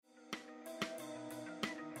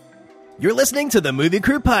You're listening to the Movie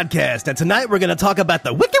Crew Podcast, and tonight we're going to talk about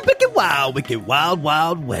the wicked, wild,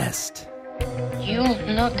 wild west. You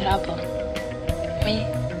no trouble. Me,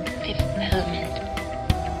 Fifth Element.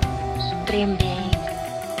 Supreme Being.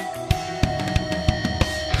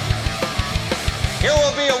 You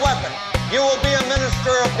will be a weapon. You will be a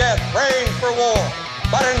minister of death, praying for war.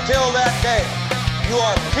 But until that day, you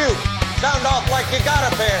are cute. Sound off like you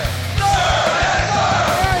got a pair. Sir! Yes,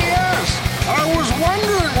 sir! Yes! I was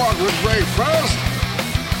wondering what would break first.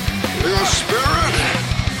 Your spirit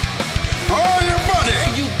or your money?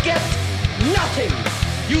 You get nothing.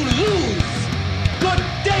 You lose. Good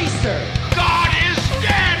day, sir. God is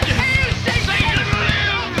dead. Satan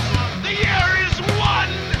lives. The year is won.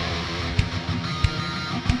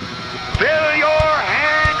 Fill your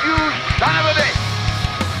hand, you son of a bitch.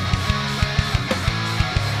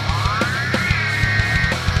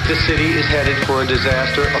 The city is headed for a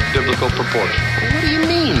disaster of biblical proportion. What do you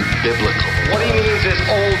mean, biblical? What he means is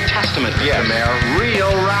Old Testament, Mr. Mayor.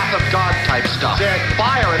 Real wrath of God type stuff.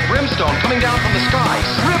 Fire and brimstone coming down from the skies.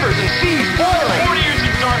 Rivers and seas boiling. 40 years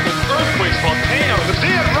of darkness, earthquakes, volcanoes, the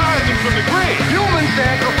dead rising from the grave. Human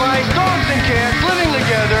sacrifice, dogs and cats living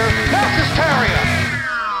together. Mass hysteria.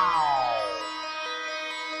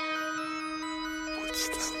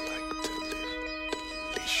 What's that like to live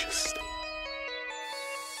deliciously?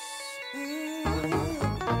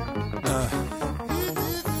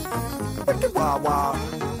 Wicked wild, wild.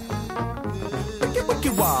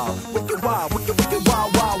 Wicked wild, wicked wild, wicked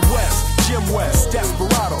wild, wild west. Jim West,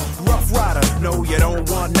 Desperado, Rough Rider. No, you don't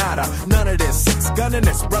want nada. None of this. Six gunning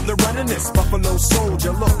this, brother running this. Buffalo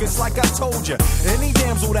Soldier. Look, it's like I told you. Any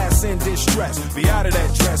damsel that's in distress, be out of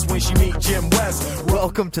that dress when she meet Jim West.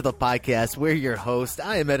 Welcome to the podcast. We're your host.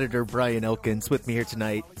 I am editor Brian Elkins. With me here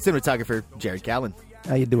tonight, cinematographer Jared Cowan.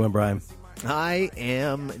 How you doing, Brian? I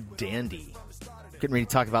am dandy. Getting ready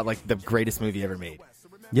to talk about like the greatest movie ever made.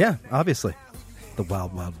 Yeah, obviously. The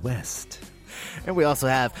Wild Wild West. And we also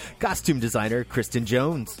have costume designer Kristen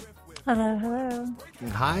Jones. Hello, hello.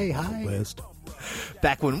 Hi. West.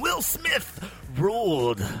 Back when Will Smith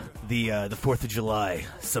ruled the 4th of July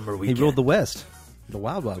summer weekend. He ruled the West. The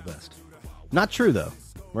Wild Wild West. Not true, though.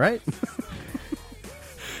 Right?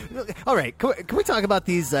 All right. Can we talk about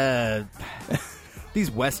these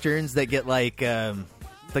westerns that get like the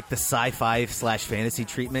sci-fi / fantasy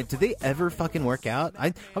treatment? Do they ever fucking work out?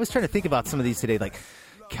 I was trying to think about some of these today, like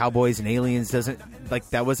Cowboys and Aliens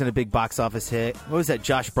that wasn't a big box office hit. What was that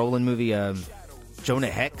Josh Brolin movie, Jonah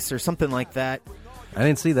Hex or something like that? I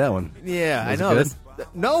didn't see that one. Yeah, Was I know. it good?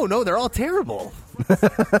 No, they're all terrible.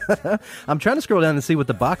 I'm trying to scroll down and see what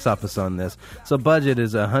the box office on this. So budget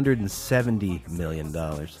is $170 million.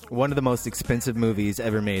 One of the most expensive movies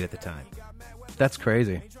ever made at the time. That's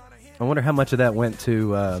crazy. I wonder how much of that went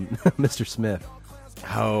to Mr. Smith.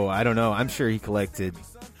 Oh, I don't know. I'm sure he collected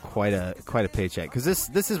quite a paycheck because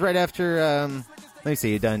this is right after. Let me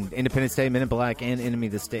see. He done Independence Day, Men in Black, and Enemy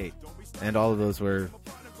of the State, and all of those were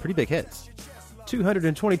pretty big hits.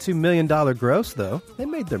 $222 million gross, though. They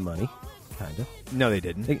made their money, kind of. No, they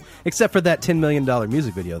didn't. Except for that $10 million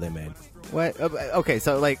music video they made. What? Okay,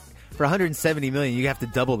 so like for $170 million, you have to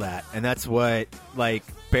double that, and that's what like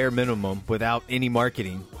bare minimum without any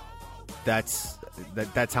marketing. That's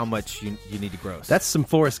how much you need to gross. That's some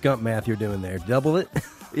Forrest Gump math you're doing there. Double it.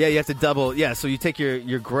 Yeah, you have to double. Yeah, so you take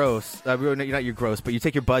your gross. Not your gross, but you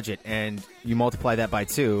take your budget and you multiply that by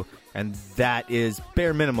 2, and that is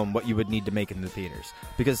bare minimum what you would need to make in the theaters,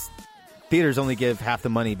 because theaters only give half the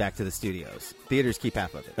money back to the studios. Theaters keep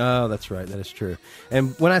half of it. Oh, that's right. That is true.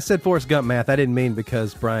 And when I said Forrest Gump math, I didn't mean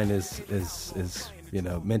because Brian is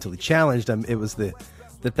mentally challenged. It was that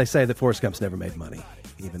they say that Forrest Gump's never made money,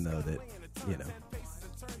 even though that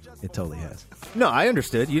it totally has. No, I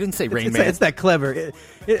understood. You didn't say Rain Man. It's that clever.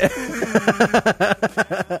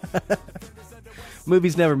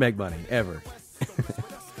 Movies never make money, ever.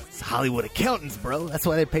 It's Hollywood accountants, bro. That's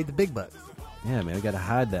why they paid the big bucks. Yeah, man, I got to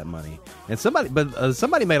hide that money. And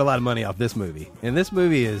somebody made a lot of money off this movie. And this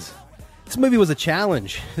movie was a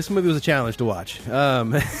challenge. This movie was a challenge to watch. Out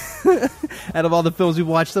of all the films we've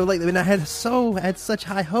watched so lately, I had such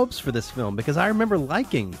high hopes for this film because I remember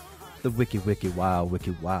liking the wicked, wild,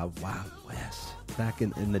 wild west back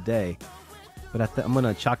in the day. But I'm going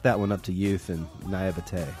to chalk that one up to youth and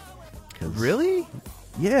naivete. Really?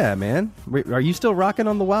 Yeah, man. Are you still rocking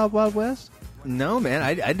on the Wild Wild West? No, man.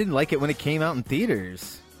 I didn't like it when it came out in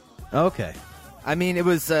theaters. Okay. I mean, it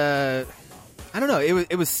was I don't know.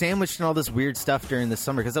 It was sandwiched in all this weird stuff during the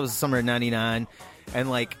summer because that was the summer of '99, and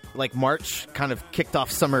like March kind of kicked off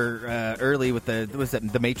summer early with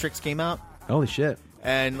The Matrix came out. Holy shit!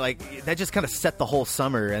 And like that just kind of set the whole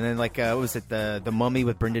summer. And then like what was it, the Mummy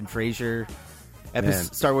with Brendan Fraser?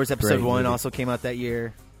 Star Wars Episode 1 also came out that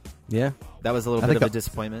year. Yeah, that was a little bit of a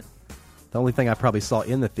disappointment. The only thing I probably saw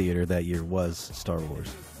in the theater that year was Star Wars.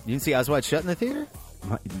 You didn't see Eyes Wide Shut in the theater?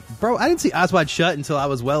 Bro, I didn't see Eyes Wide Shut until I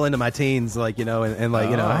was well into my teens, like, you know, and like,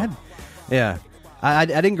 you know, I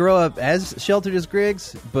didn't grow up as sheltered as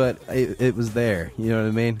Griggs, but it was there. You know what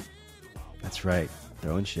I mean? That's right.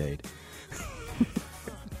 Throwing shade.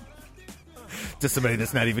 To somebody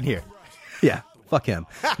that's not even here. Yeah, fuck him.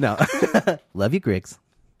 No. Love you, Griggs.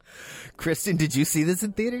 Kristen, did you see this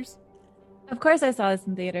in theaters? Of course I saw this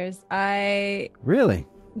in theaters. Really?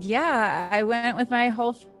 Yeah, I went with my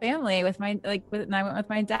whole family, and I went with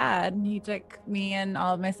my dad, and he took me and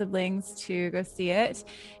all of my siblings to go see it.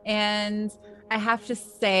 And I have to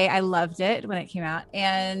say I loved it when it came out.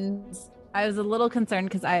 And I was a little concerned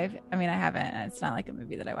because I haven't. It's not like a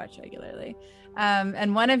movie that I watch regularly.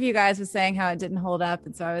 And one of you guys was saying how it didn't hold up.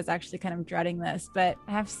 And so I was actually kind of dreading this. But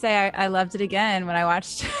I have to say I loved it again when I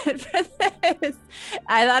watched it for this.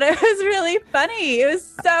 I thought it was really funny. It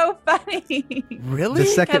was so funny. Really?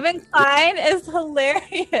 Kevin Kline is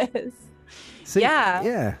hilarious. See,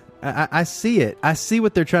 yeah. I see it. I see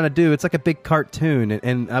what they're trying to do. It's like a big cartoon.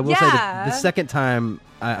 And I will say the second time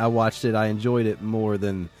I watched it, I enjoyed it more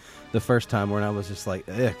than the first time, when I was just like,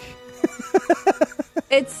 ick.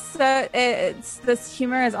 It's this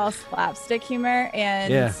humor is all slapstick humor,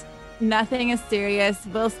 and nothing is serious.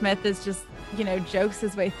 Will Smith is just, you know, jokes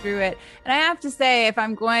his way through it. And I have to say, if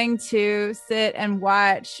I'm going to sit and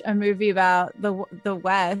watch a movie about the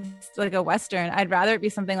West, like a Western, I'd rather it be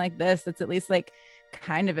something like this that's at least like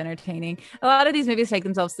kind of entertaining. A lot of these movies take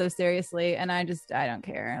themselves so seriously, and I don't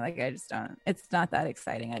care. Like, I just don't. It's not that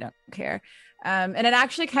exciting. I don't care. And it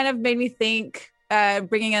actually kind of made me think,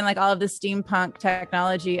 bringing in like all of the steampunk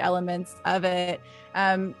technology elements of it.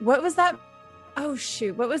 What was that? Oh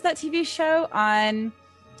shoot! What was that TV show on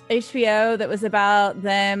HBO that was about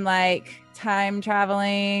them like time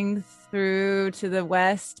traveling through to the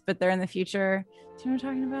West, but they're in the future? Do you know what I'm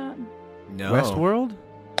talking about? No. Westworld?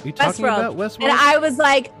 Are you talking about Westworld? And I was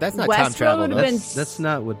like, that's not Westworld time travel. That's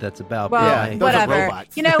not what that's about. Well, whatever.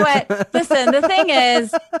 You know what? Listen, the thing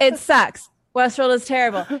is, it sucks. Westworld is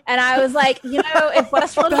terrible. And I was like, you know, if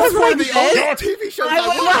Westworld was like this, TV shows I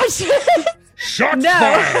would watch it. Shots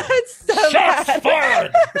fired! It's so Shots bad.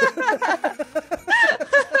 fired!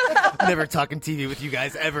 Never talking TV with you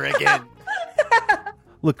guys ever again.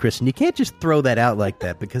 Look, Kristen, you can't just throw that out like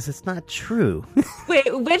that because it's not true. Wait,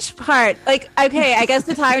 which part? Like, okay, I guess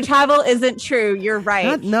the time travel isn't true. You're right.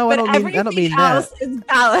 I don't mean else that. is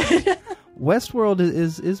valid. Westworld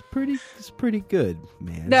is pretty good,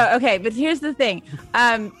 man. No, okay, but here's the thing.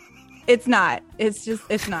 It's not.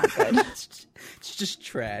 It's not good. It's just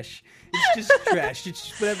trash. It's just trash. It's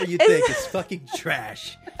just whatever you think. It's fucking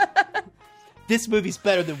trash. This movie's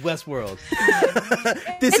better than Westworld.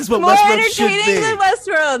 This is what Westworld should be. It's more entertaining than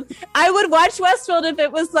Westworld. I would watch Westworld if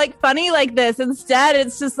it was like funny like this. Instead,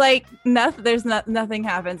 it's just like nothing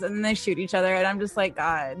happens, and then they shoot each other, and I'm just like,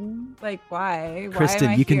 God, like why? Kristen,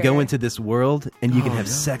 why am I you can here? go into this world and you can have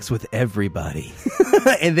sex with everybody,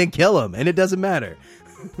 and then kill them, and it doesn't matter.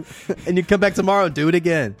 And you come back tomorrow and do it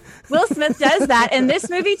again. Will Smith does that in this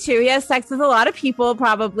movie too. He has sex with a lot of people,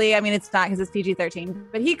 probably. I mean, it's not because it's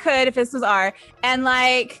PG-13, but he could if this was R. And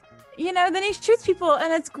like, you know, then he shoots people,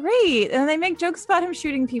 and it's great. And they make jokes about him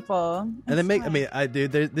shooting people. And they make,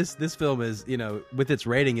 this film is, you know, with its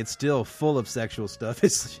rating, it's still full of sexual stuff.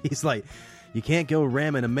 He's like, you can't go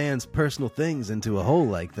ramming a man's personal things into a hole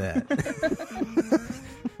like that.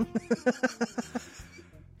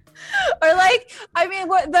 Or like, I mean,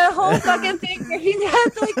 what the whole fucking thing where he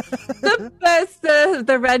has like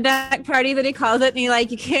the redneck party that he calls it, and he like,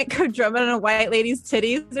 you can't go drumming on a white lady's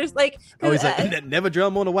titties. There's like, he's like, never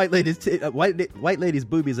drum on a white lady's white lady's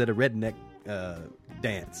boobies at a redneck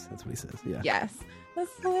dance. That's what he says. Yeah. Yes,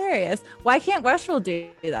 that's hilarious. Why can't Westworld do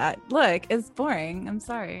that? Look, it's boring. I'm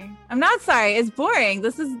sorry. I'm not sorry. It's boring.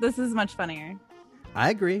 This is much funnier. I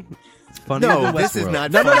agree. It's funnier than this Westworld. is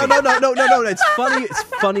not No. funny. It's funny. It's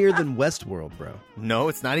funnier than Westworld, bro. No,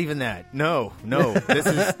 it's not even that. No.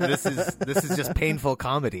 This is just painful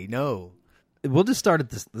comedy. No. We'll just start at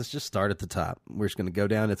this. Let's just start at the top. We're just going to go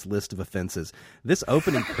down its list of offenses. This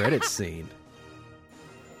opening credits scene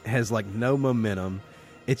has like no momentum.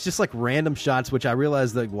 It's just like random shots, which I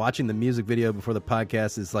realized that watching the music video before the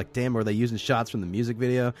podcast is like, damn, are they using shots from the music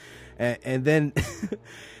video? And then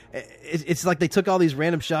it's like they took all these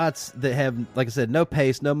random shots that have, like I said, no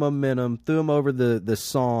pace, no momentum, threw them over the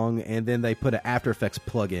song, and then they put an After Effects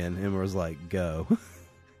plug in and was like, go.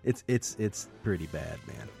 It's pretty bad,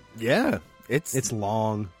 man. Yeah. It's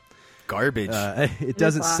long. Garbage. It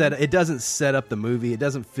doesn't set up the movie. It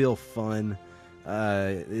doesn't feel fun.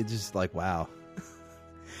 It's just like, wow.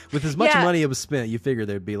 With as much money it was spent, you figure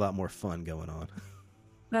there'd be a lot more fun going on.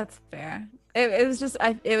 That's fair. It was just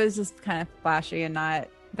kind of flashy and not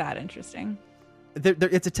that interesting.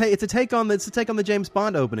 It's a take on the James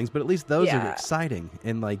Bond openings, but at least those are exciting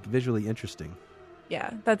and like visually interesting.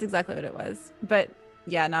 Yeah, that's exactly what it was. But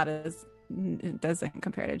yeah, not as it doesn't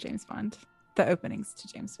compare to James Bond. The openings to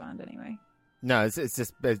James Bond, anyway. No, it's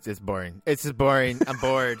just boring. It's just boring. I'm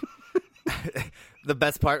bored. The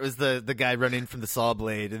best part was the guy running from the saw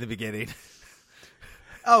blade in the beginning.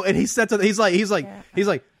 Oh, and he's like, giant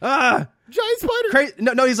spider.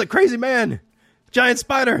 No, he's like, crazy man, giant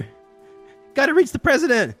spider. Got to reach the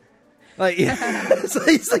president. Like, so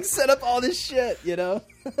he's like set up all this shit, you know.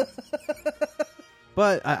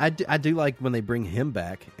 But I do like when they bring him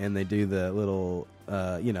back and they do the little,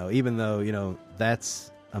 even though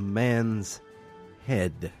that's a man's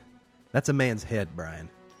head. That's a man's head, Brian.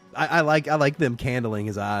 I like them candling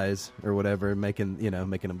his eyes or whatever, making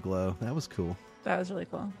him glow. That was cool. That was really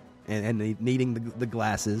cool. And needing the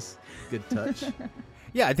glasses, good touch.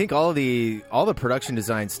 Yeah, I think all the production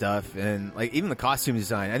design stuff and like even the costume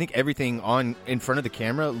design, I think everything in front of the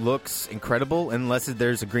camera looks incredible unless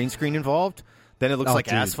there's a green screen involved. Then it looks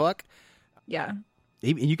like ass fuck. Yeah.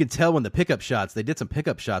 Even, you can tell when the pickup shots, they did some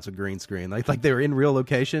pickup shots with green screen. Like they were in real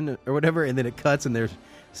location or whatever, and then it cuts and they're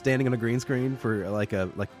standing on a green screen for like a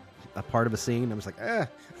part of a scene. I was like,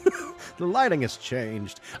 the lighting has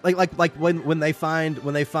changed. Like when they find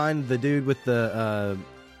the dude with the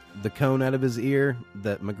cone out of his ear,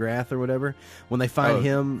 that McGrath or whatever, when they find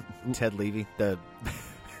him, Ted Levy, the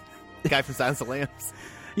guy from Silence of the Lambs.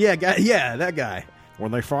 Yeah, that guy. When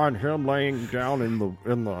they find him laying down in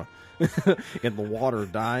the in the water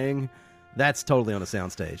dying, that's totally on a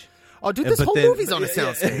soundstage. Oh, dude, this whole movie's on a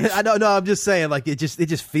soundstage. I don't know. I'm just saying, like it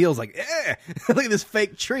just feels like, look at this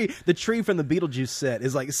fake tree. The tree from the Beetlejuice set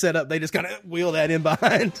is like set up. They just kind of wheel that in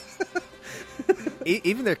behind.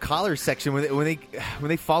 Even their collar section when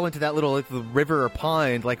they fall into that little the river or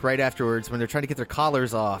pond, like right afterwards when they're trying to get their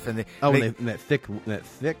collars off, and that thick.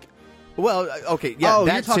 Well, okay, yeah. Oh,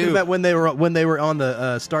 you're talking about when they were on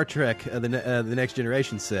the Star Trek, the Next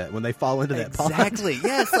Generation set, when they fall into that pond. Exactly.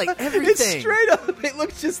 Yes, like everything. It's straight up. It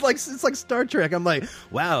looks just like it's like Star Trek. I'm like,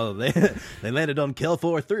 wow, they landed on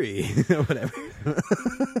Kelfor 3 or whatever.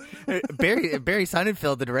 Barry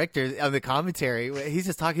Sonnenfeld, the director, on the commentary, he's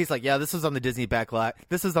just talking. He's like, yeah, this was on the Disney backlot.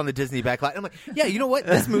 This was on the Disney backlot. I'm like, yeah, you know what?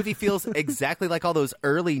 This movie feels exactly like all those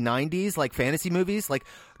early '90s like fantasy movies, like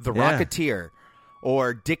The Rocketeer.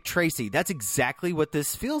 Or Dick Tracy. That's exactly what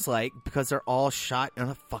this feels like because they're all shot on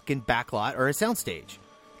a fucking backlot or a soundstage.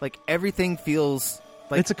 Like everything feels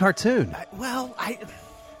like it's a cartoon.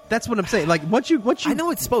 That's what I'm saying. Like once you I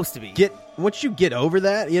know it's supposed to be. Once you get over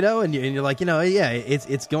that, and you're like,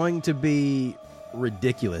 it's going to be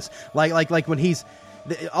ridiculous. Like when he's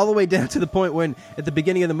all the way down to the point when at the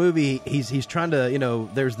beginning of the movie he's trying to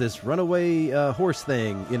there's this runaway horse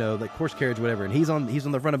thing, like horse carriage or whatever, and he's on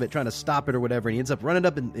the front of it trying to stop it or whatever, and he ends up running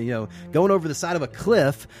up and going over the side of a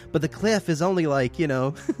cliff, but the cliff is only like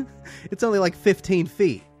it's only like 15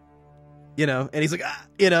 feet. And he's like,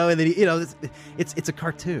 and then it's a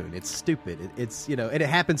cartoon. It's stupid. It's and it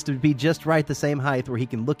happens to be just right the same height where he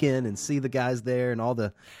can look in and see the guys there and all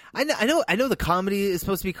the. I know the comedy is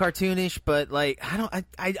supposed to be cartoonish, but like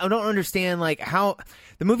I don't understand like how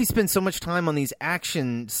the movie spends so much time on these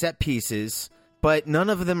action set pieces, but none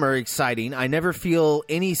of them are exciting. I never feel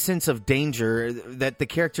any sense of danger that the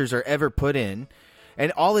characters are ever put in,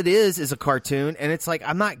 and all it is a cartoon. And it's like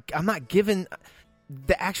I'm not given.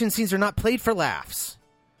 The action scenes are not played for laughs,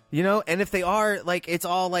 and if they are, like, it's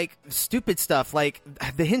all like stupid stuff, like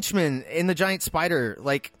the henchman in the giant spider.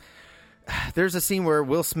 Like, there's a scene where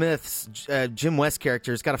Will Smith's Jim West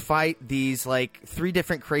character has got to fight these like 3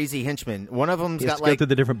 different crazy henchmen. One of them's got like go through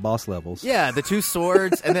the different boss levels. Yeah, the 2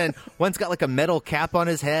 swords, and then one's got like a metal cap on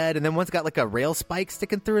his head, and then one's got like a rail spike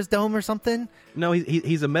sticking through his dome or something. No,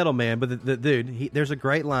 he's a metal man, but the dude, there's a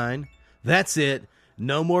great line. That's it.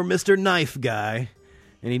 No more Mr. Knife Guy.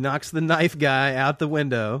 And he knocks the knife guy out the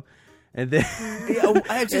window, and then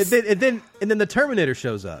and then the Terminator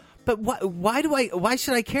shows up. But why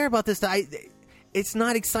should I care about this? It's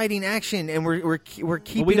not exciting action, and we're keeping. Well,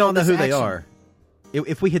 we don't know who action. they are.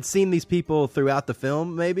 if we had seen these people throughout the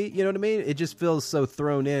film, maybe, you know what I mean? It just feels so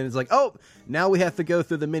thrown in. It's like, oh, now we have to go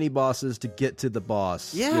through the mini bosses to get to the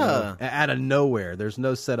boss. Yeah. You know, out of nowhere. There's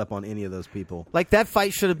no setup on any of those people. Like, that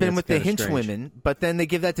fight should have been with the kinda henchwomen, but then they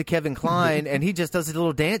give that to Kevin Kline, and he just does a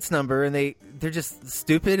little dance number, and they're just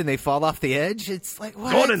stupid, and they fall off the edge. It's like,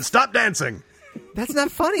 what? Gordon, stop dancing! That's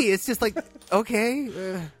not funny. It's just like,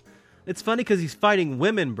 okay. It's funny because he's fighting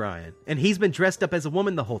women, Brian, and he's been dressed up as a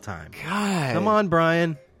woman the whole time. God. Come on,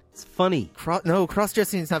 Brian. It's funny. No,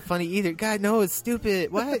 cross-dressing is not funny either. God, no, it's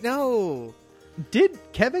stupid. What? No. Did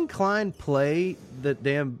Kevin Kline play the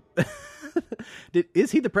damn... Is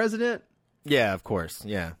he the president? Yeah, of course.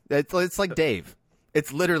 Yeah. It's like Dave.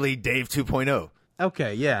 It's literally Dave 2.0.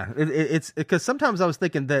 Okay, yeah. It's because sometimes I was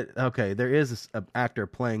thinking that, okay, there is an actor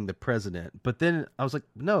playing the president, but then I was like,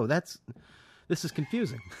 no, this is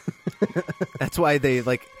confusing. That's why they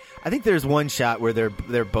I think there's one shot where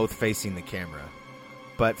they're both facing the camera,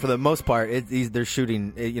 but for the most part, they're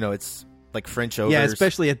shooting. It's like French overs. Yeah,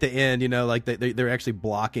 especially at the end. Like they're actually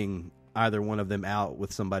blocking either one of them out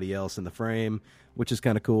with somebody else in the frame, which is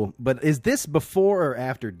kind of cool. But is this before or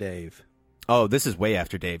after Dave? Oh, this is way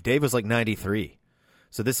after Dave. Dave was like 93,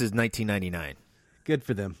 so this is 1999. Good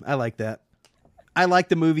for them. I like that. I like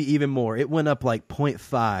the movie even more. It went up like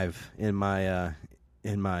 0.5 in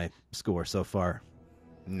my score so far.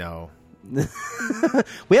 No.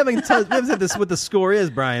 we haven't said this what the score is,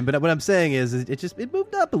 Brian, but what I'm saying is it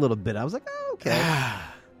moved up a little bit. I was like, oh, okay.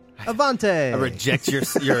 Avante. I reject your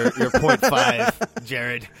 0.5,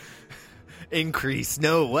 Jared. Increase.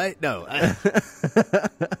 No, what? No.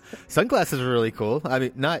 Sunglasses are really cool. I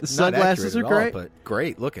mean, not sunglasses not are great, but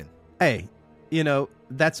great looking. Hey,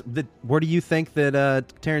 where do you think that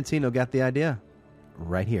Tarantino got the idea?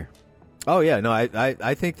 Right here. Oh yeah, no,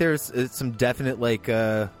 I think there's some definite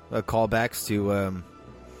callbacks to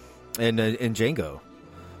in Django,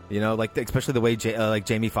 like especially the way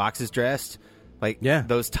Jamie Foxx is dressed,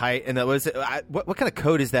 those tight and that was what kind of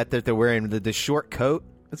coat is that they're wearing, the short coat?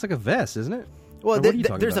 It's like a vest, isn't it? Well,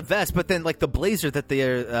 there's a vest, but then like the blazer that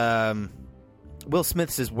they're Will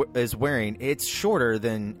Smith's is wearing, it's shorter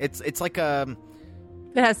than it's like It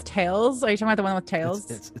has tails. Are you talking about the one with tails?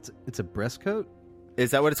 It's a breast coat.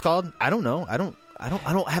 Is that what it's called? I don't know. I don't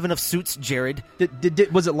have enough suits, Jared.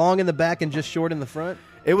 Was it long in the back and just short in the front?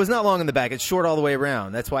 It was not long in the back. It's short all the way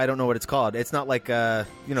around. That's why I don't know what it's called. It's not like the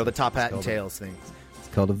top hat and tails thing. It's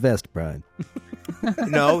called a vest, Brian.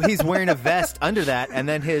 No, he's wearing a vest under that, and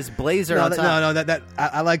then his blazer on top. No,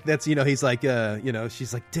 I like that's he's like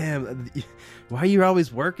she's like, damn, why are you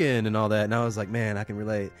always working and all that, and I was like, man, I can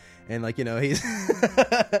relate. And he's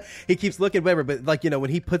he keeps looking whatever, but when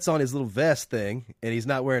he puts on his little vest thing and he's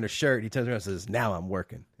not wearing a shirt, he turns around and says, now I'm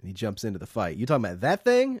working, and he jumps into the fight. You talking about that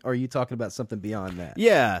thing, or are you talking about something beyond that?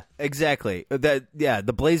 Yeah, exactly.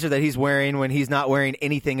 The blazer that he's wearing when he's not wearing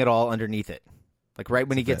anything at all underneath it, like right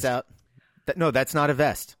when he gets out. No, that's not a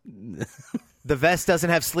vest. The vest doesn't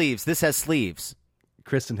have sleeves. This has sleeves.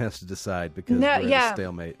 Kristen has to decide because we're at a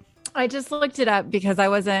stalemate. I just looked it up because I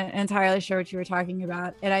wasn't entirely sure what you were talking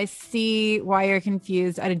about, and I see why you're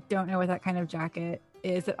confused. I don't know what that kind of jacket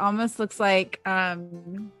is. It almost looks like,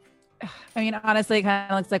 honestly, it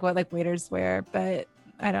kind of looks like what waiters wear, but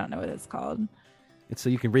I don't know what it's called. It's so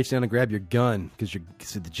you can reach down and grab your gun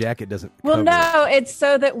because the jacket doesn't. Well, no, it's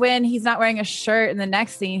so that when he's not wearing a shirt in the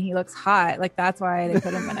next scene, he looks hot. Like that's why they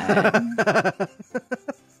put him in it.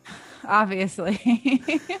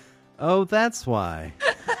 Obviously. Oh, that's why.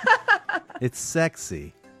 It's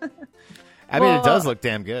sexy. I mean, it does look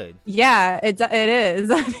damn good. Yeah, it is.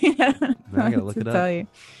 I gotta look it up. Tell you.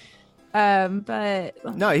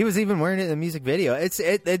 But no, he was even wearing it in the music video.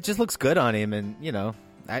 It just looks good on him, and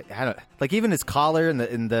I don't like even his collar and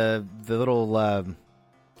the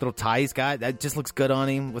little tie he's got. That just looks good on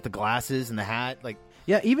him with the glasses and the hat. Like,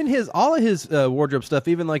 yeah, even all of his wardrobe stuff,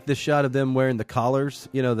 even like the shot of them wearing the collars,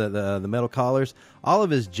 the metal collars. All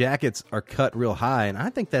of his jackets are cut real high, and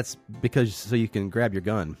I think that's because so you can grab your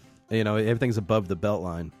gun. Everything's above the belt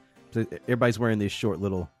line. So everybody's wearing these short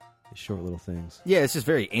little things. Yeah, it's just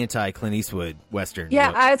very anti Clint Eastwood Western. Yeah,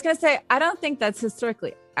 look. I was gonna say I don't think that's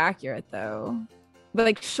historically accurate though.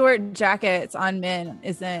 But short jackets on men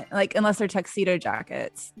isn't unless they're tuxedo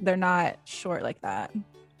jackets, they're not short like that.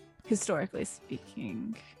 Historically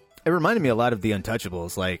speaking, it reminded me a lot of the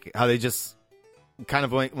Untouchables, like how they just kind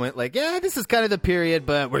of went like, yeah, this is kind of the period,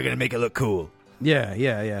 but we're gonna make it look cool.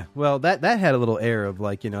 Yeah. Well, that had a little air of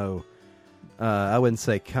I wouldn't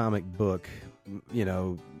say comic book,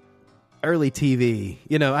 early TV.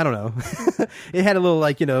 I don't know. It had a little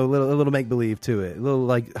a little make believe to it, a little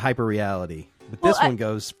hyper reality. But this one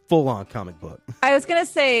goes full on comic book. I was gonna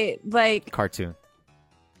say cartoon.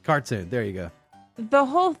 Cartoon. There you go. The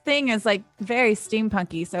whole thing is like very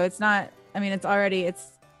steampunky, so it's not. I mean,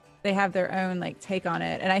 they have their own like take on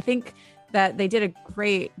it, and I think that they did a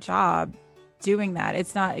great job doing that.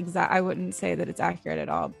 It's not exact. I wouldn't say that it's accurate at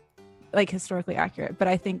all, like historically accurate, but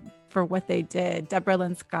I think for what they did, Deborah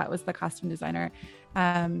Lynn Scott was the costume designer.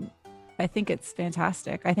 I think it's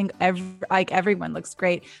fantastic. I think everyone looks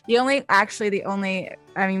great. The only,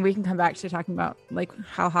 I mean, we can come back to talking about like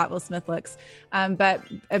how hot Will Smith looks. But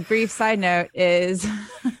a brief side note is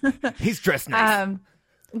he's dressed nice.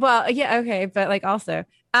 Well, yeah, okay, but like also,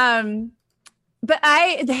 but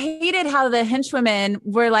I hated how the henchwomen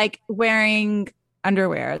were like wearing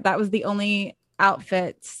underwear. That was the only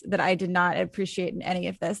outfits that I did not appreciate in any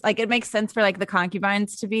of this. Like, it makes sense for like the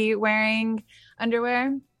concubines to be wearing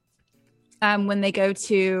underwear when they go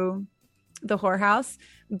to the whorehouse,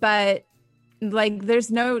 but like there's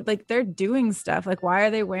no, like, they're doing stuff. Like, why are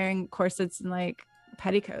they wearing corsets and like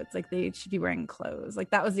petticoats? Like, they should be wearing clothes. Like,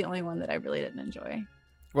 that was the only one that I really didn't enjoy.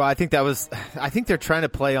 Well, I think they're trying to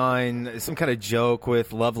play on some kind of joke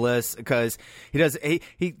with Loveless, because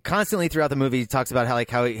he constantly throughout the movie talks about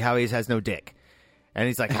how he has no dick. And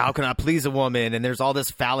he's like, how can I please a woman? And there's all this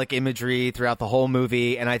phallic imagery throughout the whole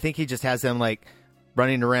movie. And I think he just has them like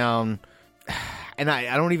running around. And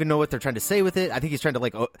I don't even know what they're trying to say with it. I think he's trying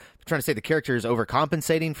to say the character is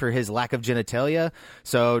overcompensating for his lack of genitalia.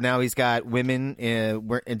 So now he's got women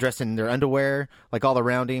dressed in their underwear, like all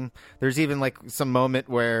around him. There's even like some moment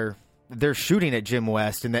where they're shooting at Jim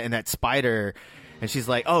West and that spider. And she's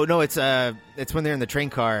like, oh, no, it's when they're in the train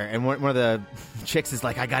car. And one of the chicks is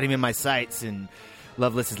like, I got him in my sights. And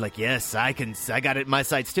Loveless is like, yes, I got it in my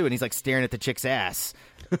sights too. And he's like staring at the chick's ass.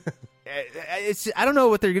 I don't know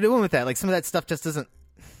what they're doing with that. Like, some of that stuff just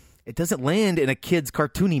doesn't land in a kid's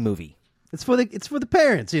cartoony movie. It's for the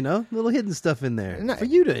parents, you know, little hidden stuff in there for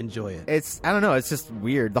you to enjoy it. I don't know. It's just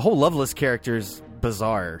weird. The whole Loveless character is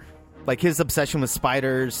bizarre. Like, his obsession with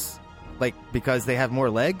spiders, like, because they have more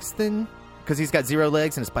legs because he's got 0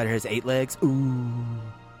 legs and a spider has 8 legs. Ooh,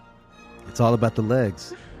 it's all about the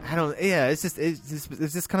legs.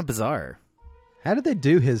 It's just kind of bizarre. How did they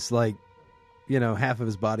do his, like, you know, half of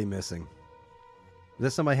his body missing? Is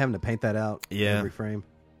that somebody having to paint that out? Yeah. Every frame?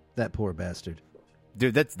 That poor bastard.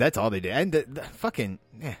 Dude, that's all they did. And the fucking,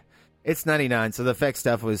 it's 99, so the effect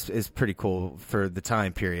stuff is pretty cool for the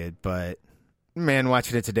time period. But man,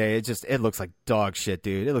 watching it today, it looks like dog shit,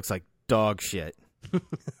 dude. It looks like dog shit.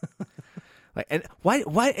 Like, and why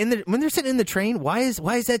when they're sitting in the train, why is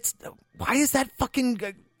that fucking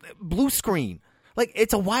blue screen? Like,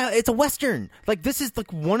 it's a Western. Like, this is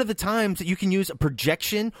like one of the times that you can use a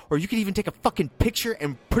projection, or you can even take a fucking picture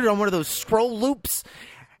and put it on one of those scroll loops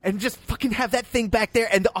and just fucking have that thing back there,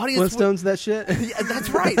 and the audience Flintstones that shit. Yeah, that's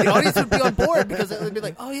right. The audience would be on board because they'd be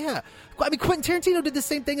like, oh yeah. I mean, Quentin Tarantino did the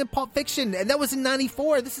same thing in Pulp Fiction, and that was in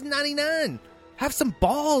 94. This is 99. Have some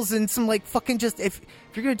balls and some, like, fucking just, if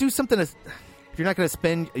you're gonna do something, if you're not going to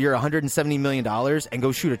spend your $170 million and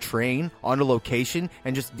go shoot a train on a location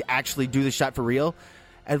and just actually do the shot for real,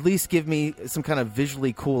 at least give me some kind of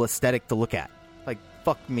visually cool aesthetic to look at. Like,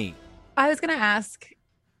 fuck me. I was going to ask,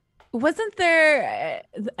 wasn't there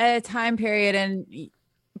a time period, and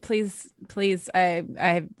please,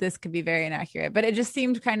 I this could be very inaccurate, but it just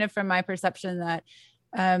seemed kind of from my perception that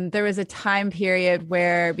there was a time period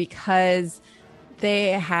where, because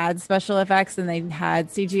they had special effects and they had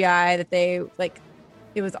CGI, that they, like,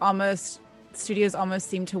 it was almost, studios almost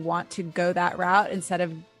seemed to want to go that route instead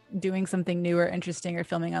of doing something new or interesting or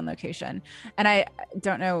filming on location. And I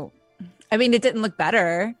don't know. I mean, it didn't look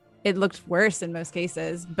better. It looked worse in most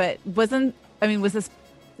cases, but was this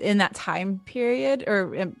in that time period,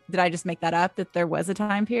 or did I just make that up, that there was a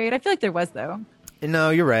time period? I feel like there was, though.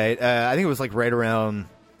 No, you're right. I think it was like right around,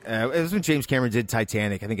 it was when James Cameron did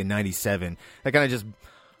Titanic, I think in 97. That kind of just,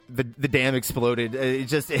 the dam exploded.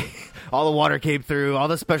 All the water came through, all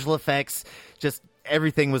the special effects, just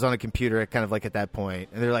everything was on a computer kind of like at that point.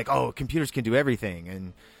 And they're like, oh, computers can do everything.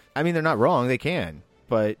 And I mean, they're not wrong. They can.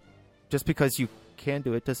 But just because you can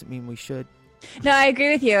do it doesn't mean we should. No, I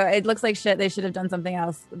agree with you. It looks like shit. They should have done something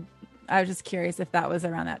else. I was just curious if that was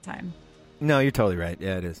around that time. No, you're totally right.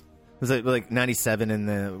 Yeah, it is. It was like 97,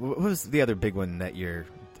 and what was the other big one that year?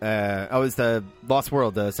 It was the Lost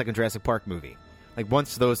World, the second Jurassic Park movie. Like,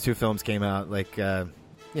 once those two films came out, like,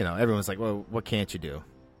 everyone's like, well, what can't you do?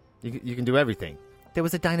 You can do everything. There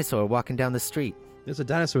was a dinosaur walking down the street. There's a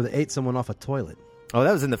dinosaur that ate someone off a toilet. Oh,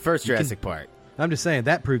 that was in the first Jurassic Park. I'm just saying,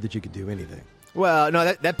 that proved that you could do anything. Well,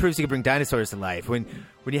 no, that proves you can bring dinosaurs to life. When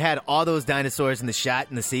you had all those dinosaurs in the shot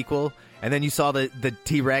in the sequel, and then you saw the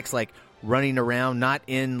T-Rex, like, running around, not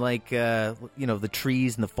in like the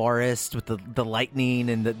trees and the forest with the lightning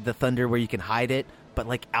and the thunder where you can hide it, but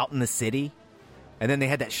like out in the city. And then they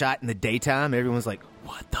had that shot in the daytime. Everyone's like,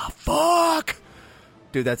 "What the fuck?"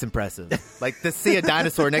 Dude, that's impressive. Like to see a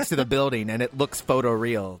dinosaur next to the building and it looks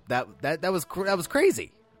photoreal. That was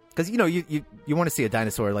crazy. Because you want to see a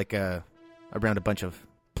dinosaur like around a bunch of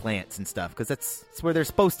plants and stuff, because that's where they're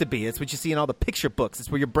supposed to be. That's what you see in all the picture books. It's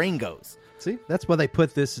where your brain goes. See, that's why they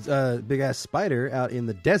put this big-ass spider out in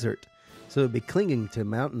the desert, so it'd be clinging to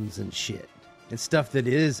mountains and shit, and stuff that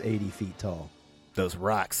is 80 feet tall. Those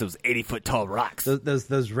rocks, those 80-foot tall rocks.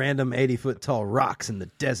 Those random 80-foot tall rocks in the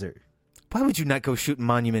desert. Why would you not go shoot in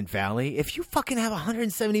Monument Valley? If you fucking have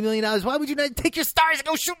 $170 million, why would you not take your stars and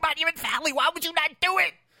go shoot Monument Valley? Why would you not do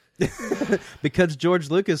it? Because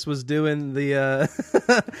George Lucas was doing the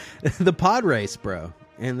the pod race, bro,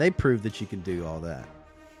 and they proved that you can do all that.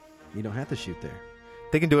 You don't have to shoot there.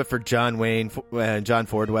 They can do it for John Wayne, John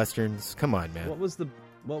Ford westerns. Come on, man. What was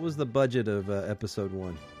the budget of Episode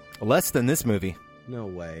 1? Less than this movie. No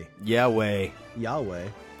way. Yeah, way. Yahweh.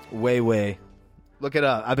 Way. Look it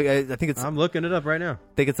up. I think it's. I'm looking it up right now.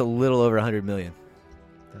 I think it's a little over $100 million.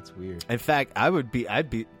 That's weird. In fact, I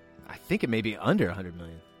think it may be under $100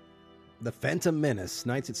 million. The Phantom Menace,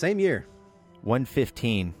 same year.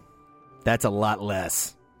 115. That's a lot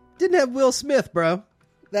less. Didn't have Will Smith, bro.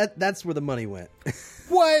 That's where the money went.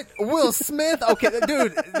 What? Will Smith? Okay,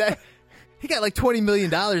 dude, he got like $20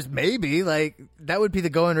 million, maybe. Like that would be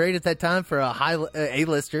the going rate at that time for a high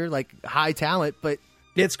A-lister, like high talent. But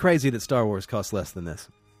it's crazy that Star Wars costs less than this,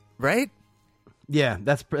 right? Yeah,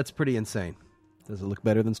 that's pretty insane. Does it look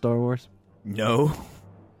better than Star Wars? No.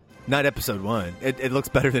 Not Episode 1. It looks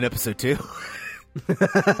better than Episode 2.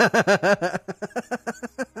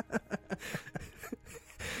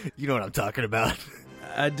 You know what I'm talking about.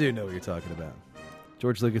 I do know what you're talking about.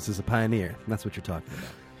 George Lucas is a pioneer. That's what you're talking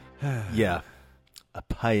about. Yeah, a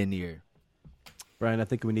pioneer. Brian, I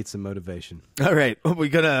think we need some motivation. All right, we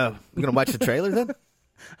gonna watch the trailer then?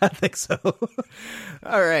 I think so.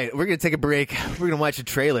 All right, we're going to take a break. We're going to watch a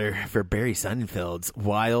trailer for Barry Sonnenfeld's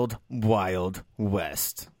Wild Wild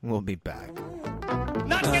West. We'll be back.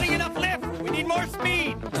 Not getting enough lift. We need more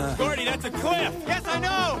speed. Gordy, that's a cliff. Yes, I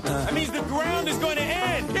know. That means the ground is going to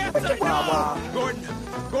end. Yes, I know. Gordon.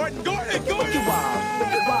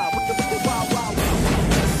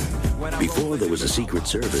 Before there was a Secret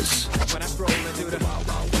Service,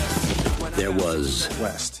 there was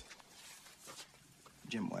West.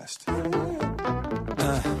 Jim West.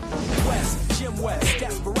 West, Jim West,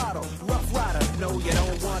 Desperado, Rough Rider. No, you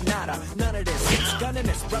don't want nada. None of this. It's gunning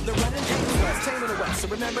this, brother running James West. Taming the West, so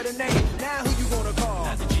remember the name. Now who you gonna call?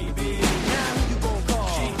 That's a GB. Now who you gonna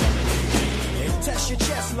call? G. Test your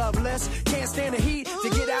chest, loveless. Can't stand the heat to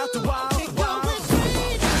get out the wild, wild.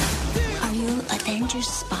 Are you a dangerous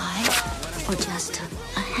spy or just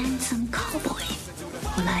a handsome cowboy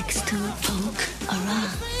who likes to poke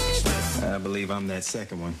around? I believe I'm that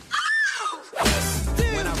second one.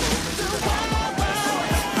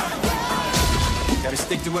 Gotta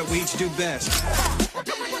stick to what we each do best.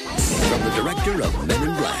 from the director of Men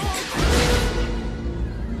in Black.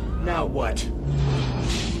 Now what?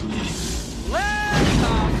 Let the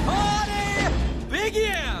party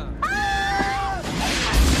begin!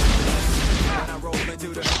 When I roll into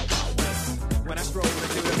the... When I stroll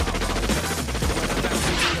into the...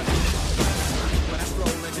 When I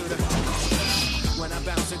stroll into the... When I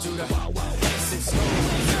bounce into the...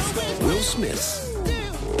 Will Smith.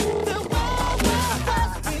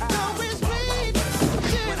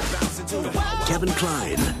 Kevin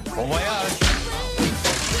Kline. Bon voyage.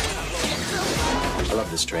 I love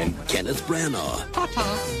this train. Kenneth Branagh.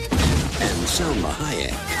 And Salma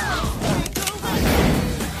Hayek.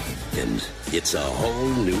 And it's a whole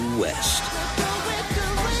new West.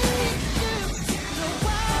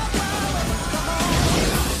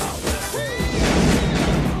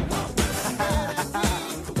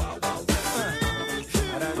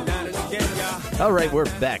 All right, we're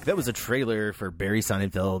back. That was a trailer for Barry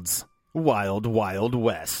Sonnenfeld's Wild Wild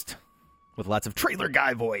West with lots of trailer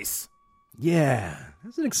guy voice. Yeah,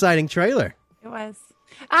 that's an exciting trailer. It was.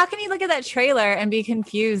 How can you look at that trailer and be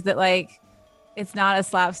confused that, like, it's not a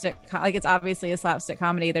slapstick, like, it's obviously a slapstick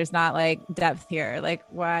comedy. There's not, like, depth here. Like,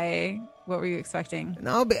 why? What were you expecting?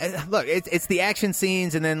 No, but look, it's the action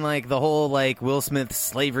scenes and then, like, the whole, like, Will Smith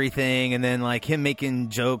slavery thing and then, like, him making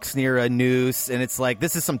jokes near a noose. And it's like,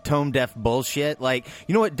 this is some tone-deaf bullshit. Like,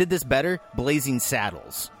 you know what did this better? Blazing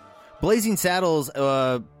Saddles. Blazing Saddles,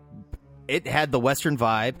 it had the Western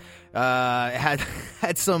vibe,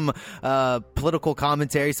 had some political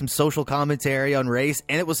commentary, some social commentary on race,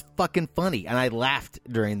 and it was fucking funny, and I laughed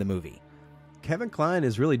during the movie. Kevin Kline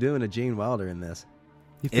is really doing a Gene Wilder in this.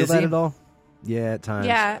 You feel Is that he? at all? Yeah, at times.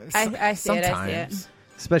 Yeah, I see it. I see Sometimes. it.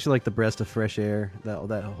 Especially like the breast of fresh air,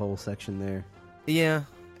 that whole section there. Yeah,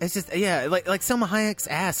 it's just like Selma Hayek's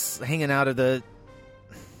ass hanging out of the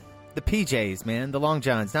PJs, man, the long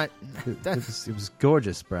johns. Not It was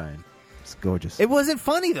gorgeous, Brian. It's gorgeous. It wasn't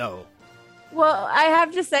funny though. Well, I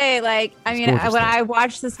have to say, like, I mean, gorgeous, when though. I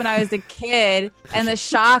watched this when I was a kid, and the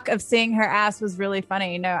shock of seeing her ass was really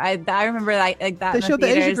funny. No, I remember like that. They in showed the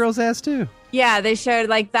theaters. Asian girl's ass too. Yeah, they showed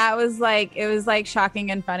like that was like it was like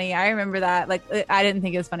shocking and funny. I remember that. Like, I didn't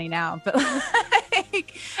think it was funny now, but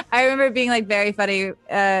like, I remember it being like very funny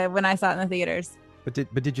when I saw it in the theaters. But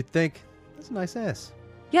did you think that's a nice ass?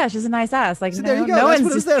 Yeah, she's a nice ass. Like, So no, there you go. no That's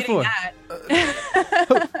one's what it's there disputing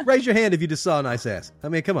for. that. Raise your hand if you just saw a nice ass. I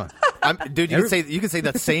mean, come on. Dude, you can say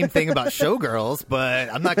the same thing about Showgirls, but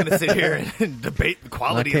I'm not going to sit here and debate the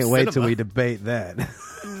quality I can't of wait cinema. till we debate that.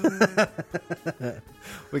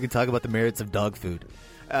 We can talk about the merits of dog food.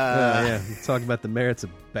 Yeah, talk about the merits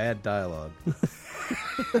of bad dialogue.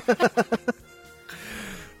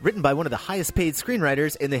 Written by one of the highest paid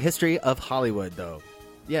screenwriters in the history of Hollywood, though.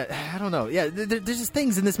 Yeah, I don't know. Yeah, there's just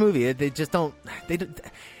things in this movie. They just don't.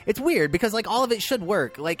 It's weird because like all of it should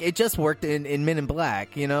work. Like it just worked in Men in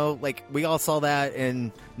Black. You know, like we all saw that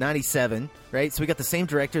in '97, right? So we got the same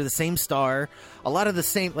director, the same star, a lot of the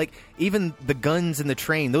same. Like even the guns in the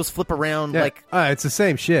train, those flip around. Yeah. Like it's the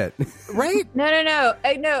same shit. Right? No.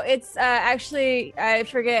 No, it's actually, I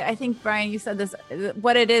forget. I think, Brian, you said this.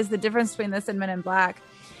 What it is, the difference between this and Men in Black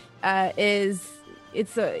is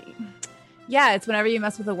it's whenever you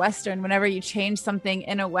mess with a Western, whenever you change something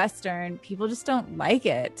in a Western, people just don't like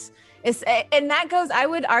it. And that goes, I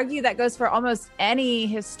would argue that goes for almost any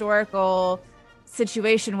historical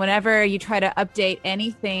situation. Whenever you try to update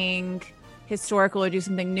anything historical or do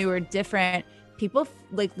something new or different, people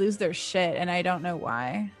like lose their shit. And I don't know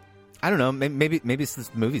why. I don't know. Maybe it's the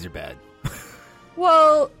movies are bad.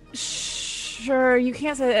 Well, sure. You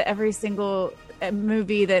can't say that every single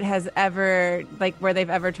movie that has ever like where they've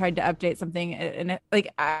ever tried to update something and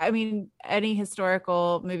like I mean any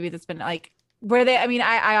historical movie that's been like where they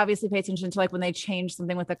I obviously pay attention to like when they change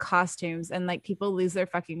something with the costumes and like people lose their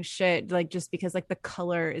fucking shit like just because like the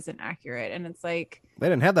color isn't accurate and it's like They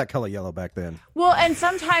didn't have that color yellow back then. well, and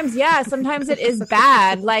sometimes it is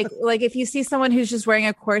bad. Like if you see someone who's just wearing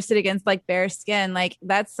a corset against like bare skin, like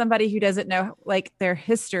that's somebody who doesn't know like their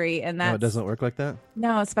history, and that's No, it doesn't work like that.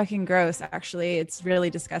 No, it's fucking gross. Actually, it's really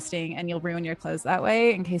disgusting, and you'll ruin your clothes that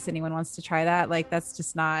way. In case anyone wants to try that, like that's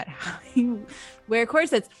just not how you wear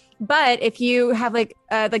corsets. But if you have like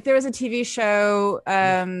there was a TV show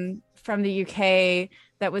from the UK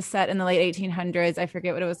that was set in the late 1800s. I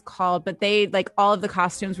forget what it was called, but they like all of the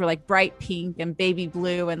costumes were like bright pink and baby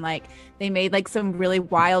blue. And like, they made like some really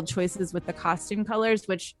wild choices with the costume colors,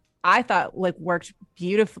 which I thought like worked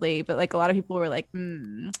beautifully, but like a lot of people were like,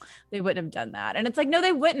 they wouldn't have done that. And it's like, no,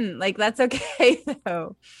 they wouldn't. Like, that's okay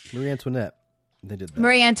though. Marie Antoinette. They did that.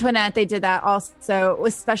 Marie Antoinette, they did that also,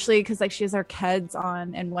 especially because like she has her kids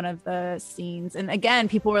on in one of the scenes. And again,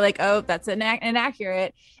 people were like, oh, that's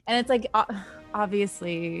inaccurate. And it's like,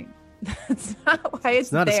 obviously, that's not why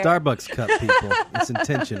it's not there. a Starbucks cup, people. It's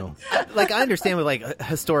intentional. Like I understand with like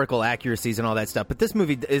historical accuracies and all that stuff, but this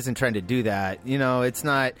movie isn't trying to do that. You know, it's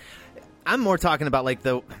not. I'm more talking about like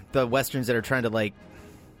the westerns that are trying to like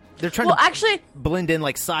they're trying to actually blend in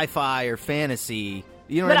like sci-fi or fantasy.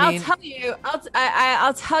 You know what I mean?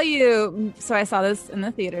 I'll tell you. So I saw this in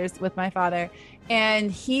the theaters with my father,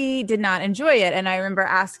 and he did not enjoy it. And I remember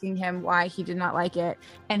asking him why he did not like it,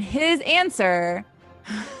 and his answer,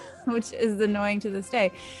 which is annoying to this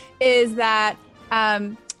day, is that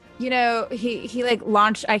he like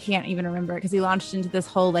launched. I can't even remember it because he launched into this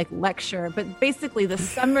whole like lecture. But basically, the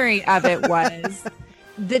summary of it was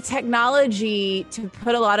the technology to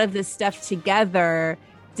put a lot of this stuff together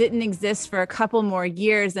didn't exist for a couple more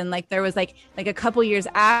years, and like there was like a couple years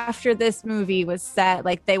after this movie was set,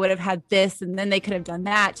 like they would have had this and then they could have done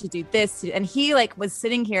that to do this, and he like was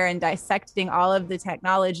sitting here and dissecting all of the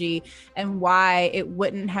technology and why it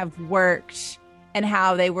wouldn't have worked and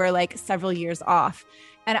how they were like several years off.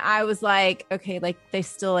 And I was like, okay, like they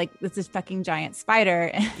still like this is fucking giant spider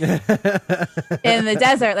in the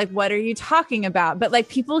desert, like what are you talking about? But like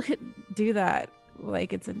people could do that.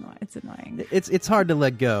 Like it's annoying. It's hard to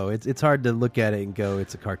let go. It's hard to look at it and go,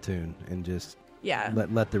 it's a cartoon, and just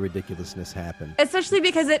let the ridiculousness happen. Especially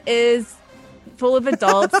because it is full of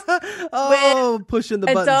adults. Pushing the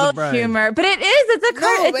buttons of adult Brian. humor, but it is.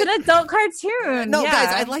 It's an adult cartoon. No, yeah.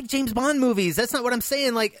 guys, I like James Bond movies. That's not what I'm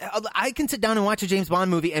saying. Like, I can sit down and watch a James Bond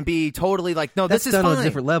movie and be totally like, no, That's this is done fine. on a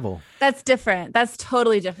different level. That's different. That's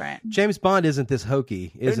totally different. James Bond isn't this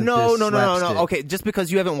hokey. No. Slapstick. Okay, just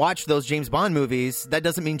because you haven't watched those James Bond movies, that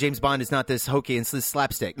doesn't mean James Bond is not this hokey and this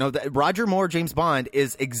slapstick. No, Roger Moore James Bond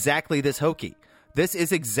is exactly this hokey. This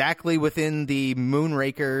is exactly within the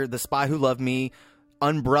Moonraker, The Spy Who Loved Me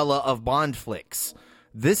umbrella of Bond flicks.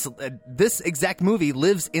 This exact movie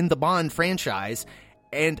lives in the Bond franchise,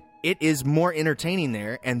 and it is more entertaining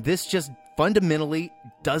there, and this just fundamentally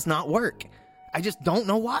does not work. I just don't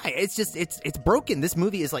know why. It's just, it's broken. This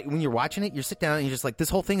movie is like, when you're watching it, you sit down and you're just like, this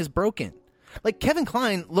whole thing is broken. Like, Kevin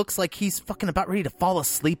Kline looks like he's fucking about ready to fall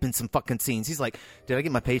asleep in some fucking scenes. He's like, did I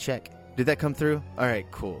get my paycheck? Did that come through? All right,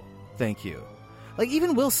 cool. Thank you. Like,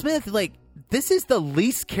 even Will Smith, like, this is the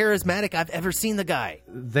least charismatic I've ever seen the guy.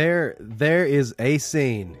 There is a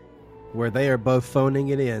scene where they are both phoning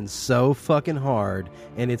it in so fucking hard,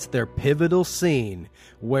 and it's their pivotal scene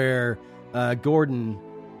where Gordon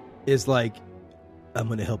is like, I'm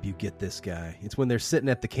going to help you get this guy. It's when they're sitting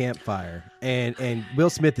at the campfire, and Will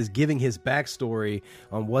Smith is giving his backstory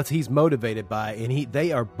on what he's motivated by, and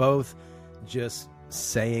they are both just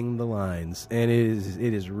saying the lines, and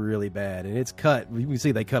it is really bad, and it's cut. You can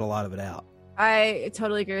see they cut a lot of it out. I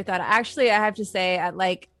totally agree with that. Actually, I have to say, at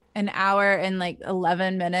like an hour and like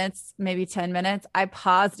 11 minutes, maybe 10 minutes, I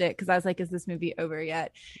paused it because I was like, is this movie over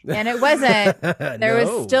yet? And it wasn't. There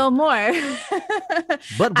was still more.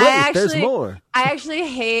 But wait, there's more. I actually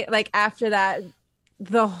hate, like, after that,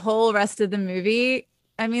 the whole rest of the movie.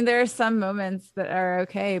 I mean, there are some moments that are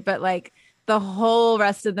okay, but like the whole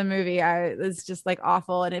rest of the movie is just like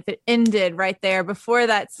awful. And if it ended right there, before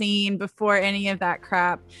that scene, before any of that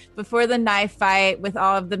crap, before the knife fight with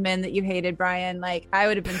all of the men that you hated, Brian, like, I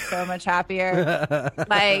would have been so much happier.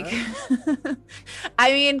 Like,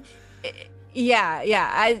 I mean,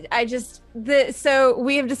 I just, so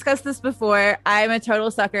we have discussed this before. I'm a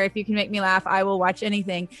total sucker. If you can make me laugh, I will watch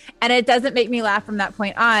anything. And it doesn't make me laugh from that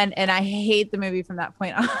point on. And I hate the movie from that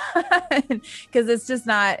point on because it's just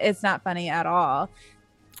it's not funny at all.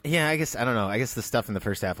 Yeah, I guess, I don't know. I guess the stuff in the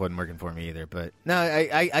first half wasn't working for me either. But no,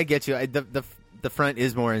 I get you. The front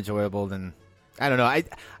is more enjoyable than, I don't know.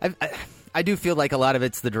 I do feel like a lot of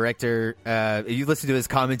it's the director. You listen to his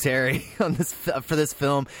commentary on this for this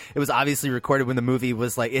film. It was obviously recorded when the movie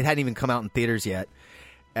was like, it hadn't even come out in theaters yet.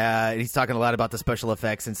 He's talking a lot about the special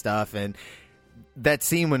effects and stuff. And that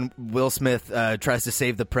scene when Will Smith tries to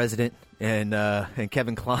save the president and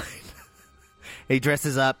Kevin Kline, he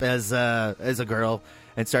dresses up as a girl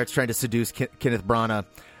and starts trying to seduce Kenneth Branagh.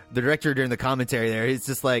 The director during the commentary there, he's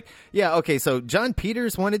just like, yeah, okay, so John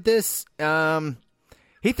Peters wanted this.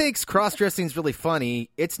 He thinks cross-dressing is really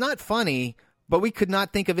funny. It's not funny, but we could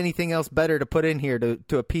not think of anything else better to put in here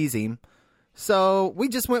to appease him. So we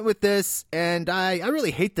just went with this, and I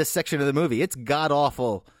really hate this section of the movie. It's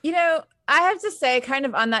god-awful. You know, I have to say, kind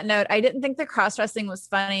of on that note, I didn't think the cross-dressing was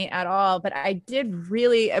funny at all, but I did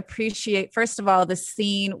really appreciate, first of all, the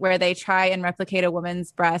scene where they try and replicate a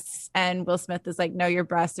woman's breasts, and Will Smith is like, no, your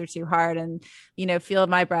breasts are too hard, and, you know, feel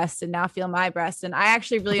my breast, and now feel my breast. And I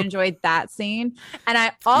actually really enjoyed that scene. And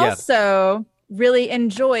I also really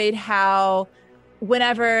enjoyed how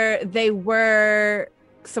whenever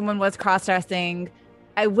someone was cross-dressing,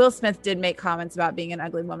 Will Smith did make comments about being an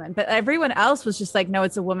ugly woman, but everyone else was just like, no,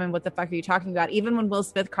 it's a woman. What the fuck are you talking about? Even when Will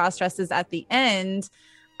Smith cross-dresses at the end,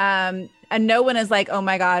 and no one is like, oh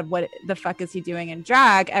my God, what the fuck is he doing in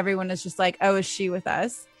drag? Everyone is just like, oh, is she with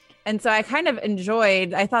us? And so I kind of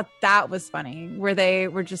I thought that was funny, where they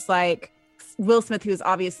were just like, Will Smith, who is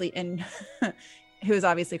obviously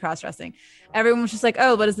cross-dressing. Everyone was just like,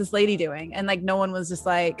 oh, what is this lady doing? And like, no one was just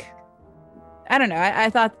like, I don't know.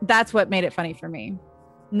 I thought that's what made it funny for me.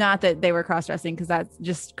 Not that they were cross-dressing, because that's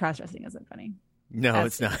just, cross-dressing isn't funny. No,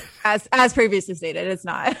 it's not. As previously stated, it's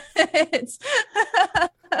not. It's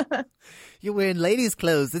You're wearing ladies'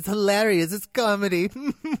 clothes. It's hilarious. It's comedy.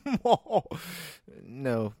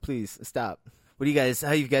 No, please stop. How do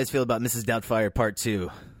you guys feel about Mrs. Doubtfire Part 2?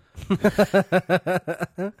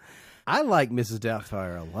 I like Mrs.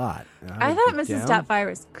 Doubtfire a lot. I thought Mrs. Doubtfire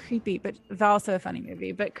was creepy, but also a funny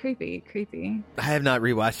movie, but creepy. I have not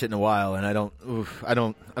rewatched it in a while, and I don't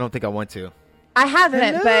think I want to. I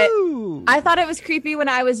haven't, but I thought it was creepy when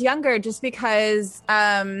I was younger, just because,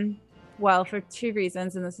 for two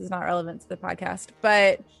reasons, and this is not relevant to the podcast,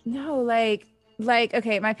 but no, like, like,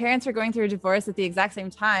 okay, my parents were going through a divorce at the exact same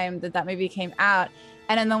time that movie came out.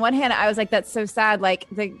 And on the one hand, I was like, that's so sad. Like,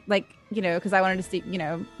 you know, because I wanted to see, you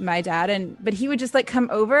know, my dad. But he would just like come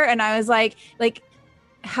over, and I was like,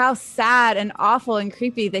 how sad and awful and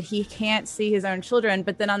creepy that he can't see his own children.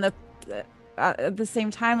 But then on the at the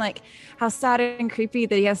same time, like, how sad and creepy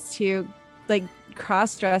that he has to like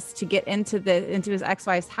cross-dress to get into his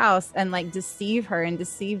ex-wife's house and like deceive her and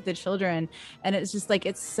deceive the children. And it's just like,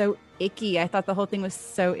 it's so icky. I thought the whole thing was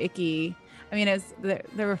so icky. I mean,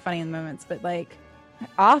 there were funny moments, but like,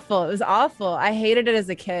 awful. It was awful. I hated it as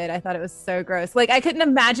a kid. I thought it was so gross. Like, I couldn't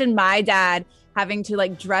imagine my dad having to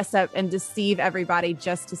like dress up and deceive everybody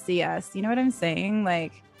just to see us. You know what I'm saying?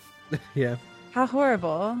 Like, yeah. How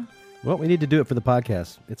horrible. Well, we need to do it for the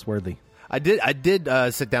podcast. It's worthy. I did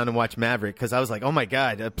sit down and watch Maverick because I was like, oh my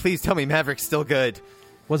God, please tell me Maverick's still good.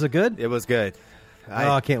 Was it good? It was good.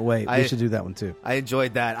 I can't wait. We should do that one too. I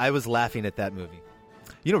enjoyed that. I was laughing at that movie.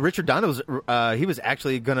 You know, Richard Donner he was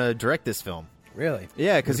actually going to direct this film. Really?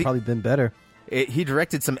 Yeah, because he probably been better. He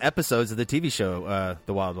directed some episodes of the TV show,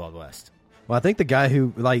 The Wild Wild West. Well, I think the guy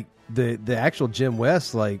who like the actual Jim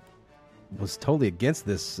West like was totally against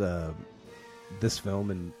this this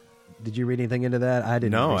film. And did you read anything into that? I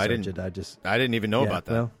didn't. No, research I didn't. It. I didn't even know about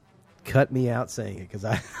that. Well, cut me out saying it because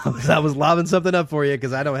I was lobbing something up for you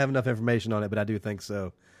because I don't have enough information on it, but I do think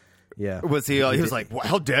so. Yeah. Was he? He was like, well,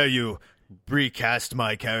 "How dare you recast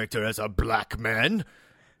my character as a black man?"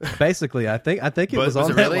 Basically, I think it was on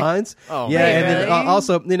it that really? lines. Oh, yeah, man. and then Really?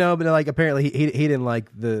 also, you know, but like apparently he didn't like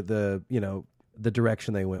the you know the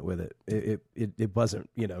direction they went with it. It wasn't,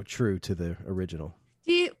 you know, true to the original.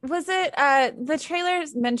 Was it the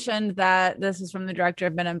trailers mentioned that this was from the director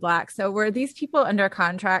of Men in Black? So were these people under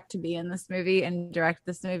contract to be in this movie and direct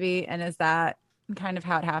this movie? And is that kind of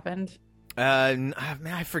how it happened? Man,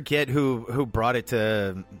 I forget who brought it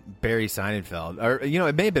to Barry Sonnenfeld, or you know,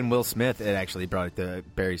 it may have been Will Smith that actually brought it to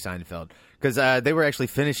Barry Sonnenfeld because they were actually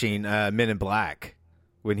finishing Men in Black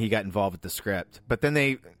when he got involved with the script. But then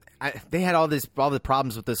they had all the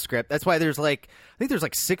problems with the script. That's why there's like, I think there's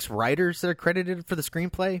like 6 writers that are credited for the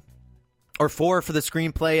screenplay, or 4 for the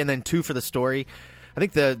screenplay and then 2 for the story. I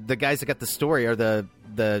think the guys that got the story are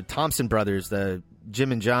the Thompson brothers, the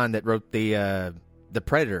Jim and John that wrote the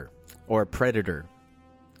Predator. Or Predator,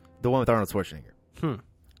 the one with Arnold Schwarzenegger.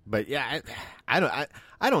 But yeah, I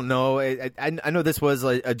don't know. I know this was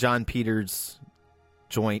a John Peters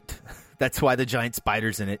joint. That's why the giant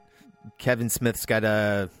spider's in it. Kevin Smith's got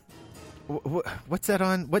a what's that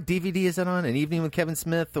on? What DVD is that on? An Evening with Kevin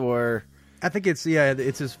Smith, or I think it's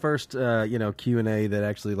his first Q&A that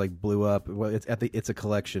actually like blew up. Well, it's a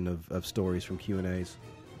collection of stories from Q&As,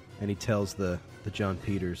 and he tells the John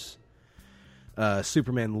Peters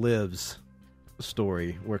Superman Lives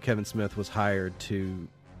story, where Kevin Smith was hired to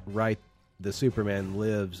write the Superman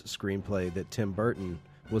Lives screenplay that Tim Burton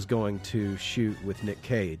was going to shoot with Nick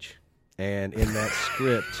Cage. And in that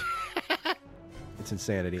script, it's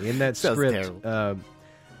insanity. In that script,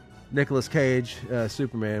 Nicolas Cage,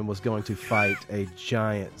 Superman, was going to fight a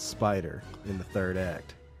giant spider in the third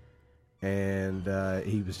act. And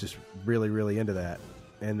he was just really, really into that.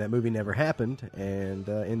 And that movie never happened. And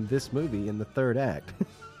in this movie, in the third act,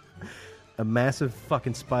 a massive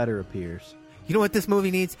fucking spider appears. You know what this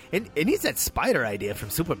movie needs? It needs that spider idea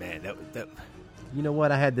from Superman. You know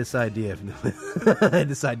what? I had this idea. I had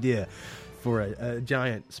this idea for a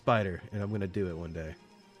giant spider, and I'm going to do it one day.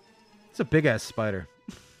 It's a big-ass spider.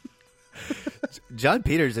 John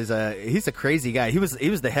Peters he's a crazy guy. He was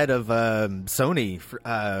the head of Sony for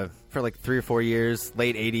like 3 or 4 years,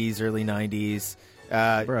 late 80s, early 90s.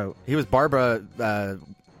 Bro, he was Barbara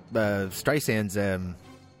Streisand's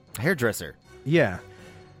hairdresser. Yeah,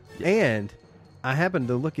 and I happened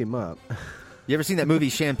to look him up. You ever seen that movie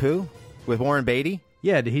Shampoo with Warren Beatty?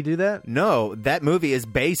 Yeah, did he do that? No, that movie is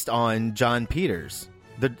based on John Peters.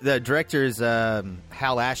 The director is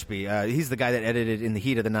Hal Ashby. He's the guy that edited In the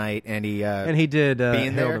Heat of the Night, and he did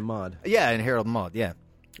Harold and Maude. Yeah, and Harold and Maude. Yeah,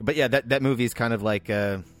 but yeah, that movie is kind of like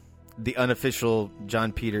the unofficial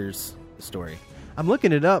John Peters story. I'm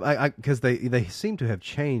looking it up because they seem to have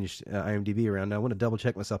changed IMDb around. Now, I want to double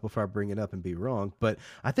check myself before I bring it up and be wrong. But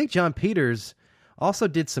I think John Peters also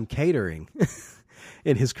did some catering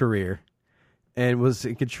in his career and was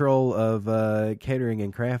in control of catering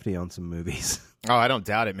and crafty on some movies. Oh, I don't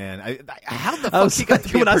doubt it, man. How the fuck he got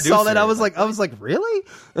to be when a I producer? saw that, I was like, really?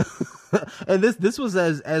 And this was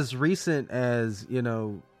as recent as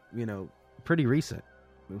pretty recent.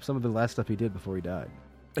 Some of the last stuff he did before he died.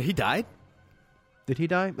 He died? Did he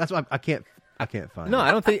die? That's why I can't find. No, it.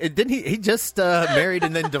 I don't think. Didn't he? He just married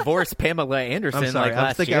and then divorced Pamela Anderson. I'm sorry.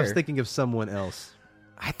 Like last year. I was thinking of someone else.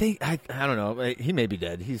 I think I don't know. He may be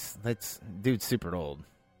dead. Dude's super old.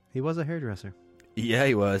 He was a hairdresser. Yeah,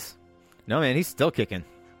 he was. No, man, he's still kicking.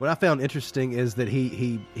 What I found interesting is that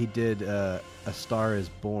he did A Star Is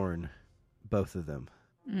Born, both of them.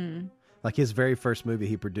 Mm. Like his very first movie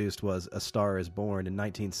he produced was A Star Is Born in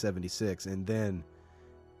 1976, and then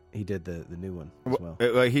he did the new one as well.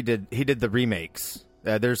 He did the remakes.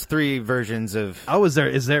 There's 3 versions of. Oh, is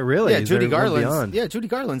there really? Yeah, Is Judy there one Garland's. beyond? Yeah, Judy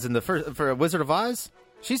Garland's in the first for Wizard of Oz.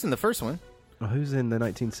 She's in the first one. Oh, who's in the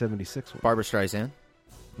 1976 one? Barbara Streisand.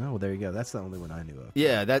 Oh, well, there you go. That's the only one I knew of.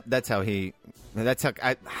 Yeah, that's how I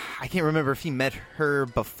can't remember if he met her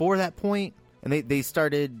before that point, and they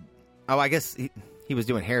started. Oh, I guess he was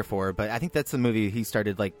doing hair for her, but I think that's the movie he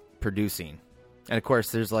started like producing. And of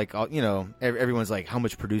course, there's like everyone's like, how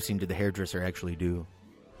much producing did the hairdresser actually do?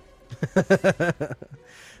 I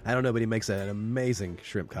don't know, but he makes an amazing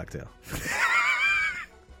shrimp cocktail.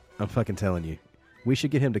 I'm fucking telling you, we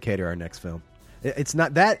should get him to cater our next film. It's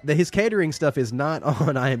not that his catering stuff is not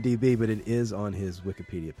on IMDb, but it is on his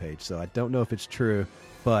Wikipedia page. So I don't know if it's true,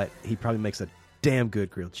 but he probably makes a damn good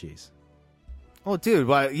grilled cheese. Oh, dude,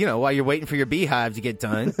 while you're waiting for your beehive to get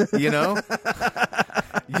done, you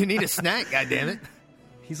need a snack. goddammit.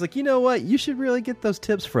 He's like, you know what? You should really get those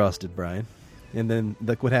tips frosted, Brian. And then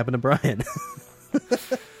look what happened to Brian.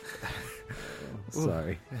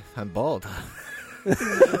 Sorry, I'm bald.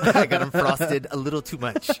 I got him frosted a little too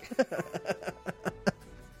much.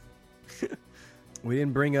 We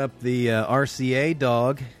didn't bring up the RCA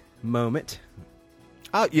dog moment.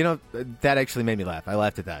 Oh, that actually made me laugh. I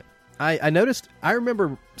laughed at that. I noticed. I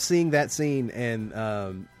remember seeing that scene and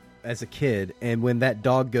as a kid, and when that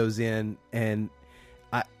dog goes in, and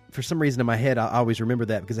for some reason in my head, I always remember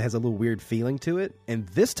that because it has a little weird feeling to it. And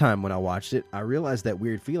this time when I watched it, I realized that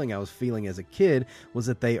weird feeling I was feeling as a kid was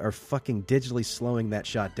that they are fucking digitally slowing that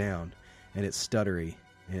shot down, and it's stuttery,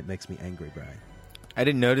 and it makes me angry, Brian. I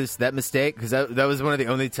didn't notice that mistake because that was one of the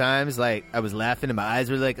only times like I was laughing and my eyes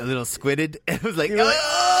were like a little squidded. It was like,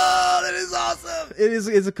 oh, that is awesome.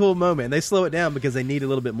 It's a cool moment. And they slow it down because they need a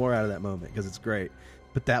little bit more out of that moment because it's great.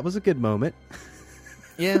 But that was a good moment.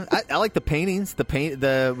 Yeah, I like the paintings, the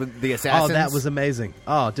assassins. Oh, that was amazing.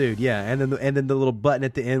 Oh, dude, yeah. And then the little button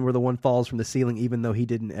at the end where the one falls from the ceiling, even though he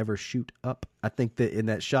didn't ever shoot up. I think that in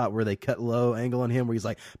that shot where they cut low angle on him, where he's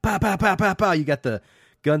like, pow, pow, pow, pow, pow. You got the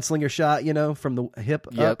gunslinger shot, from the hip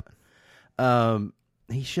up.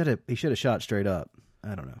 He should have shot straight up.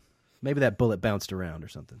 I don't know. Maybe that bullet bounced around or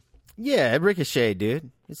something. Yeah, ricochet,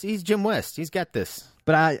 dude. He's Jim West. He's got this.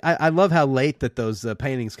 But I love how late that those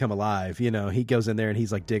paintings come alive. He goes in there and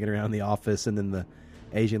he's like digging around in the office, and then the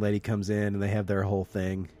Asian lady comes in and they have their whole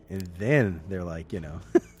thing, and then they're like,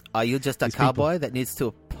 are you just a cowboy that needs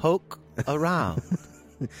to poke around?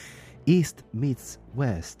 East meets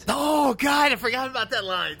West. Oh God, I forgot about that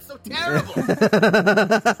line. It's so terrible.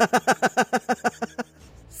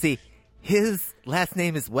 See, his last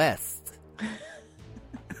name is West.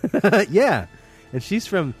 Yeah, and she's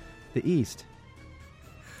from the East.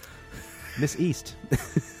 Miss East.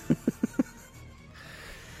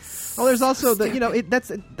 Oh, there's also that's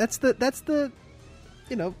the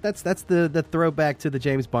throwback to the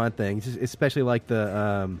James Bond thing, especially like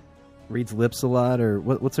the reads lips a lot, or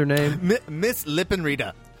what's her name? Miss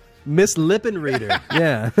Lippenreader. Miss Lippenreader.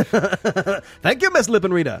 Yeah. Thank you, Miss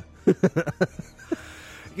Lippenreader.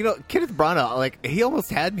 Kenneth Branagh, like, he almost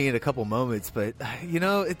had me in a couple moments, but,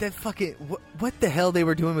 that fucking... What the hell they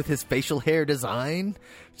were doing with his facial hair design?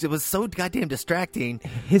 It was so goddamn distracting.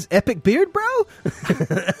 His epic beard, bro?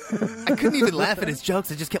 I couldn't even laugh at his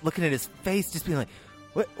jokes. I just kept looking at his face, just being like,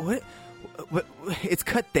 what? It's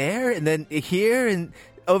cut there, and then here, and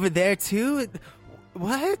over there, too?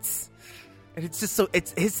 What? And it's just so...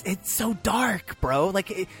 It's so dark, bro.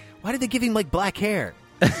 Like, why did they give him, like, black hair?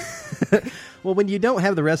 Well, when you don't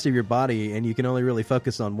have the rest of your body and you can only really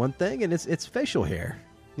focus on one thing, and it's facial hair,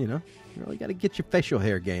 you really got to get your facial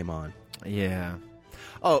hair game on. Yeah.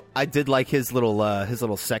 Oh, I did like his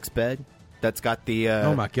little sex bed. That's got the.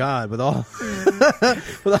 Oh my God! With all,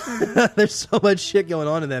 there's so much shit going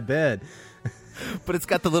on in that bed. But it's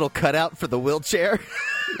got the little cutout for the wheelchair.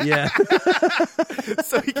 Yeah.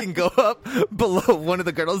 So he can go up below one of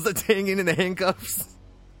the girls that's hanging in the handcuffs.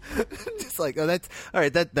 Just like, oh, that's all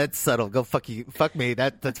right. That's subtle. Go fuck you, fuck me.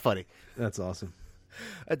 That's funny. That's awesome.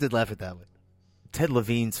 I did laugh at that one. Ted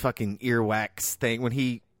Levine's fucking earwax thing when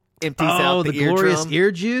he empties out the glorious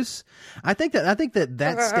ear juice. I think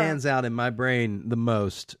that stands out in my brain the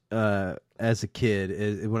most as a kid.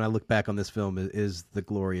 Is, when I look back on this film, is the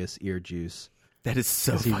glorious ear juice. That is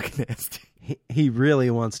so fucking nasty. He really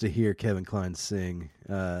wants to hear Kevin Kline sing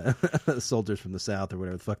 "Soldiers from the South" or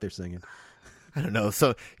whatever the fuck they're singing. I don't know.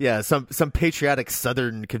 So yeah, some patriotic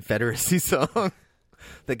Southern Confederacy song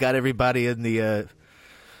that got everybody in the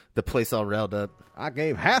place all riled up. I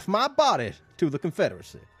gave half my body to the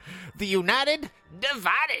Confederacy. The United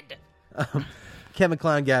divided. Kevin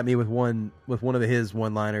Kline got me with one of his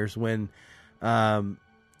one-liners when,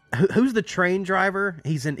 who's the train driver?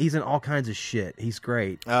 He's in all kinds of shit. He's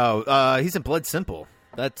great. Oh, he's in Blood Simple.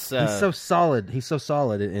 That's he's so solid. He's so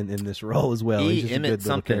solid in this role as well. He's just a good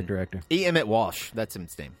little character actor. E. Emmett Walsh. That's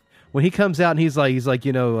his name. When he comes out and he's like,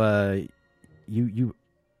 you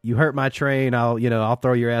hurt my train. I'll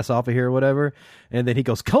throw your ass off of here or whatever. And then he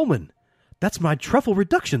goes, Coleman, that's my truffle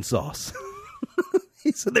reduction sauce.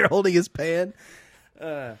 He's sitting there holding his pan.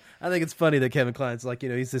 I think it's funny that Kevin Kline's like,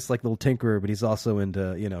 he's this like little tinkerer, but he's also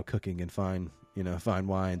into, cooking and fine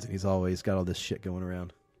wines. And he's always got all this shit going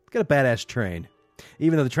around. He's got a badass train.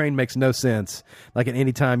 Even though the train makes no sense. Like at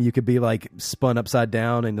any time you could be like spun upside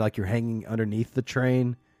down and like you're hanging underneath the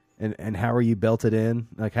train. And how are you belted in?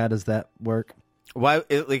 Like, how does that work? Why,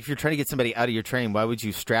 if you're trying to get somebody out of your train, why would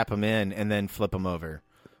you strap them in and then flip them over?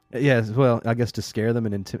 Yeah, well, I guess to scare them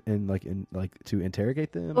and to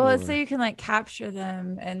interrogate them. Well, it's so you can like capture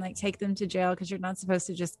them and like take them to jail because you're not supposed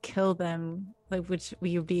to just kill them, like which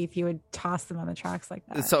you'd be if you would toss them on the tracks like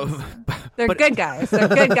that. So they're good guys. They're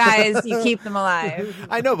good guys. You keep them alive.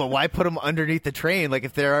 I know, but why put them underneath the train? Like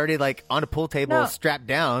if they're already like on a pool table strapped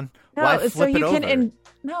down, why flip it over?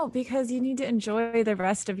 No, because you need to enjoy the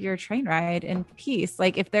rest of your train ride in peace.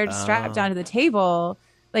 Like if they're strapped down to the table,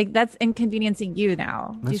 like that's inconveniencing you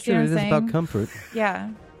now. Do you see what I'm saying? It's about comfort.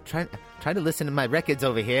 Yeah. Trying to listen to my records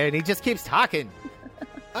over here, and he just keeps talking.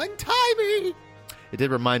 Untie me. It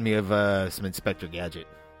did remind me of some Inspector Gadget,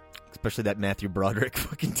 especially that Matthew Broderick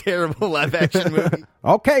fucking terrible live action movie.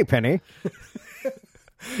 Okay, Penny.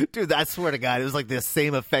 Dude, I swear to God, it was like the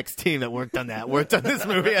same effects team that worked on this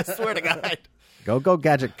movie. I swear to God. Go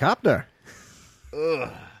Gadget Copter.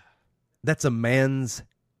 Ugh. That's a man's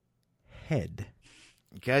head.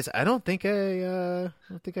 Guys, I don't think I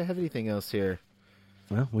have anything else here.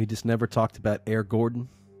 Well, we just never talked about Air Gordon.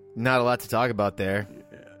 Not a lot to talk about there.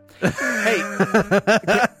 Hey,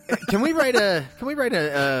 can we write a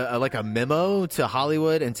like a memo to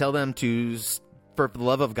Hollywood and tell them to, for the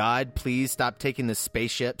love of God, please stop taking the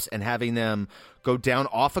spaceships and having them go down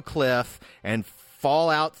off a cliff and fall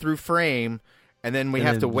out through frame, and then we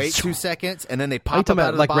have to wait 2 seconds, and then they pop up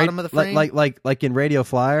out of the bottom of the frame, like in Radio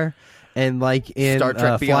Flyer. And like in Star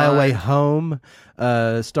Trek Fly Away Home,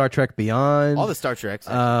 Star Trek Beyond. All the Star Treks.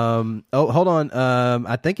 Oh, hold on.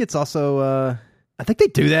 I think it's also I think they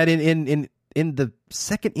do that in the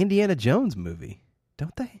second Indiana Jones movie,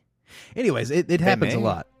 don't they? Anyways, it happens a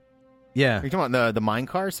lot. Yeah. Are you talking about the mine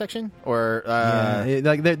car section? Or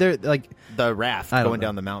like they're like the raft going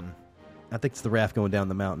down the mountain? I think it's the raft going down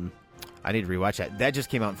the mountain. I need to rewatch that. That just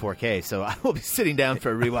came out in 4K, so I will be sitting down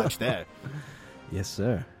for a rewatch that. Yes,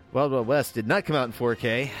 sir. Wild Wild West did not come out in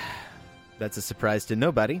 4K. That's a surprise to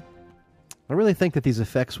nobody. I really think that these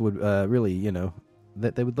effects would really,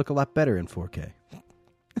 that they would look a lot better in 4K.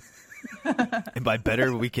 And by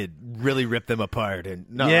better, we could really rip them apart. And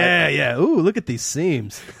yeah. Ooh, look at these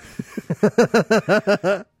seams.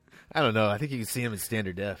 I don't know. I think you can see them in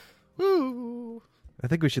standard def. Woo. I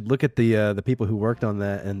think we should look at the people who worked on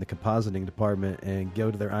that in the compositing department and go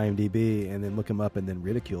to their IMDb and then look them up and then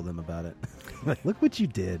ridicule them about it. Like, look what you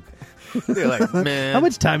did. They're like, man. How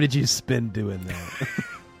much time did you spend doing that?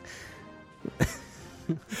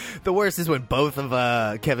 The worst is when both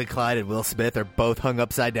of Kevin Kline and Will Smith are both hung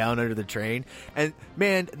upside down under the train. And,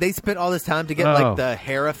 man, they spent all this time to get, like, the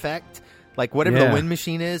hair effect. Like, whatever the wind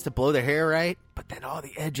machine is to blow their hair right. But then all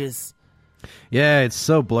the edges. Yeah, it's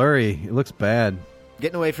so blurry. It looks bad.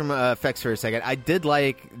 Getting away from effects for a second, I did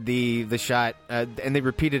like the shot, and they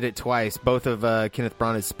repeated it twice, both of Kenneth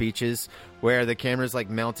Branagh's speeches, where the camera's like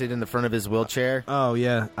mounted in the front of his wheelchair. Oh,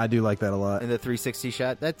 yeah. I do like that a lot. And the 360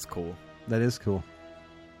 shot, that's cool. That is cool.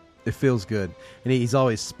 It feels good. And he's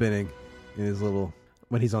always spinning in his little,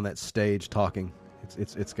 when he's on that stage talking.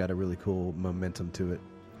 It's got a really cool momentum to it.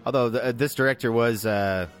 Although this director was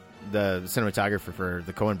the cinematographer for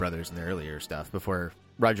the Coen brothers and their earlier stuff before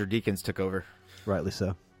Roger Deakins took over. Rightly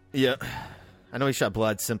so. Yeah. I know he shot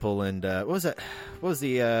Blood Simple and what was that? What was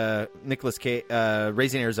the Nicolas Cage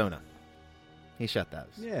Raising Arizona? He shot those.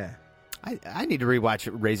 Yeah. I need to rewatch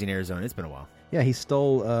Raising Arizona. It's been a while. Yeah, he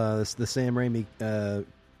stole the Sam Raimi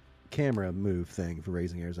camera move thing for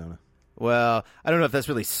Raising Arizona. Well, I don't know if that's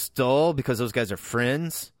really stole because those guys are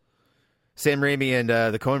friends. Sam Raimi and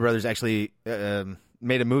the Coen brothers actually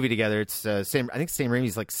made a movie together. It's I think Sam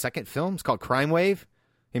Raimi's like second film. It's called Crime Wave.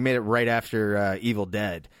 He made it right after Evil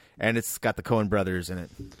Dead, and it's got the Coen brothers in it.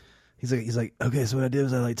 He's like, okay, so what I did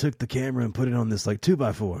was I like took the camera and put it on this like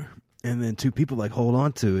 2x4, and then 2 people like hold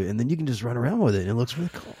on to it, and then you can just run around with it, and it looks really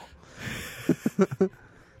cool.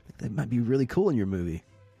 That might be really cool in your movie.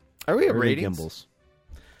 Are we at Early ratings? Gimbals.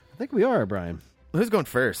 I think we are, Brian. Who's going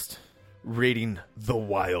first? Rating The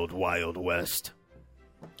Wild Wild West.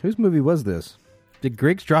 Whose movie was this? Did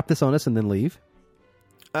Griggs drop this on us and then leave?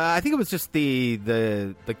 I think it was just the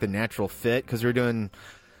natural fit, because we were doing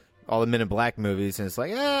all the Men in Black movies, and it's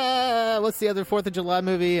like, what's the other 4th of July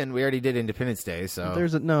movie? And we already did Independence Day, so...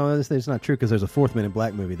 It's not true, because there's a 4th Men in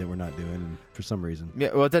Black movie that we're not doing for some reason.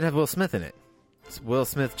 Yeah, well, it doesn't have Will Smith in it. It's Will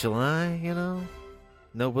Smith July, you know?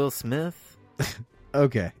 No Will Smith.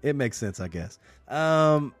 Okay, it makes sense, I guess.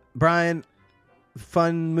 Brian,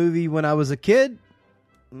 fun movie when I was a kid.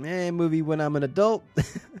 Movie when I'm an adult.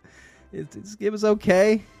 It was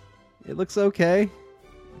okay. It looks okay.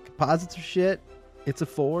 Composites are shit. It's a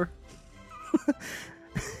 4.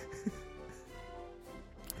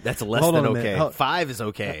 That's less than okay. 5 is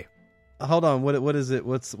okay. Hold on. What is it?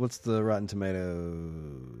 What's the Rotten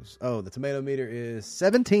Tomatoes? Oh, the tomato meter is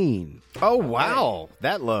 17. Oh, wow.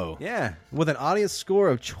 That low. Yeah. With an audience score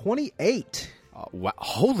of 28. Oh, wow.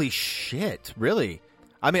 Holy shit. Really?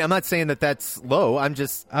 I mean, I'm not saying that that's low. I'm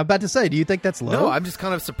about to say, do you think that's low? No, I'm just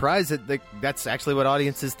kind of surprised that that's actually what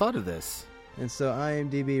audiences thought of this. And so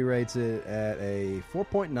IMDb rates it at a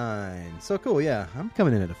 4.9. So cool, yeah. I'm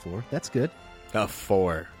coming in at a 4. That's good. A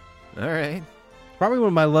 4. All right. Probably one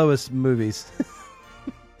of my lowest movies.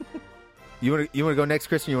 You want to go next,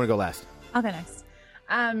 Kristen? Or you want to go last? I'll go next.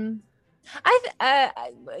 I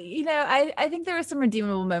think there were some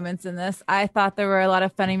redeemable moments in this. I thought there were a lot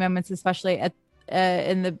of funny moments, especially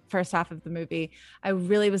in the first half of the movie. I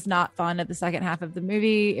really was not fond of the second half of the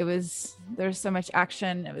movie. There's so much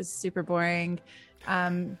action. It was super boring.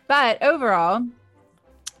 But overall,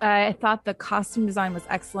 I thought the costume design was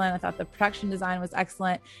excellent. I thought the production design was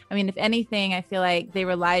excellent. I mean, if anything, I feel like they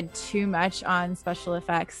relied too much on special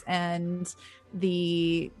effects and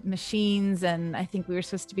the machines, and I think we were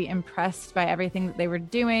supposed to be impressed by everything that they were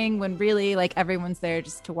doing, when really, like, everyone's there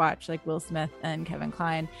just to watch, like Will Smith and Kevin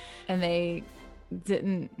Kline, and they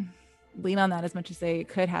didn't lean on that as much as they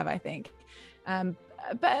could have, I think. But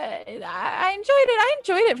I enjoyed it. I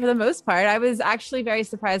enjoyed it for the most part. I was actually very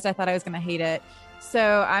surprised. I thought I was going to hate it.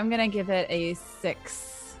 So I'm going to give it a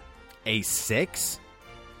 6. A 6?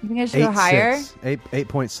 You think I should go higher?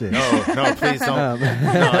 8.6. No, please don't.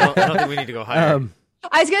 No, I don't think we need to go higher.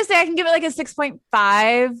 I was going to say I can give it like a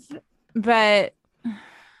 6.5, but...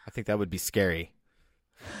 I think that would be scary.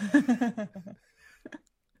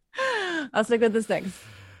 I'll stick with the 6.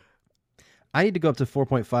 I need to go up to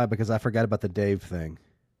 4.5 because I forgot about the Dave thing.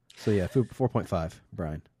 So yeah, 4.5,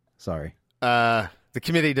 Brian. Sorry. The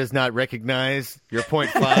committee does not recognize your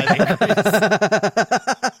 0.5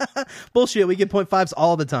 increase. Bullshit, we get 0.5s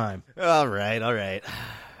all the time. All right.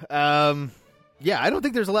 Yeah, I don't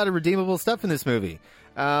think there's a lot of redeemable stuff in this movie.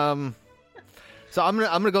 So I'm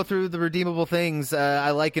gonna go through the redeemable things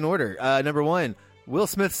I like in order. Number 1, Will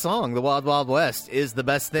Smith's song, "The Wild Wild West," is the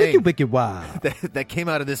best thing Wicked Wild that came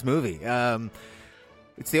out of this movie.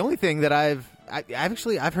 It's the only thing that I've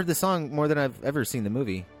heard the song more than I've ever seen the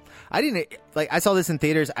movie. I saw this in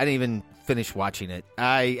theaters. I didn't even finish watching it.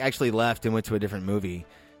 I actually left and went to a different movie.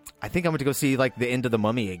 I think I went to go see the end of The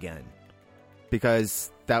Mummy again, because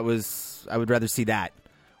I would rather see that,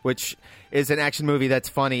 which is an action movie that's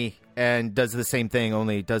funny and does the same thing,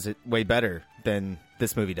 only does it way better than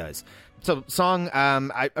this movie does. So, song,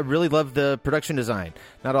 I really love the production design.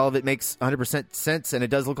 Not all of it makes 100% sense, and it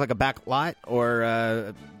does look like a back lot or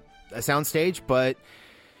a soundstage, but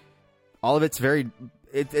all of it's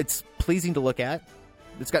it's pleasing to look at.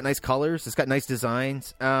 It's got nice colors. It's got nice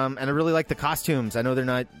designs. And I really like the costumes. I know they're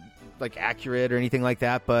not accurate or anything like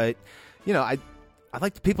that, but I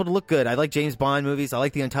like the people to look good. I like James Bond movies. I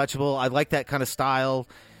like The Untouchable. I like that kind of style.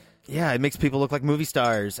 Yeah, it makes people look like movie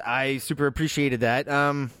stars. I super appreciated that.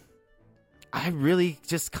 I really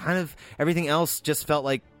just kind of, everything else just felt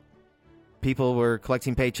like people were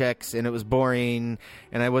collecting paychecks, and it was boring,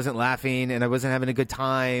 and I wasn't laughing, and I wasn't having a good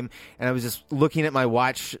time, and I was just looking at my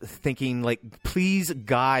watch thinking, please,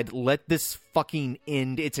 God, let this fucking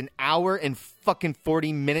end. It's an hour and fucking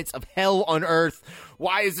 40 minutes of hell on earth.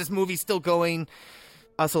 Why is this movie still going?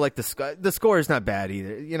 Also, the score is not bad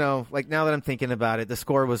either. Now that I'm thinking about it, the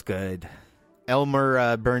score was good.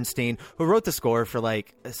 Elmer Bernstein, who wrote the score for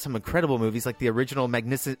some incredible movies, like the original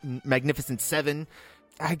Magnificent Seven.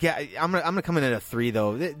 I'm gonna come in at a 3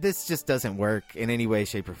 though. This just doesn't work in any way,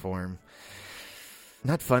 shape, or form.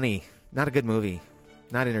 Not funny. Not a good movie.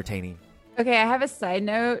 Not entertaining. Okay, I have a side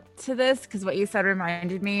note to this because what you said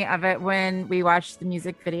reminded me of it when we watched the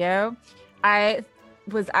music video. I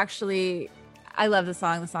love the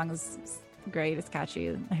song. The song is great. It's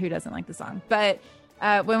catchy. Who doesn't like the song? But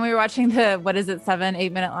when we were watching the,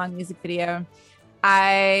 7-8 minute long music video,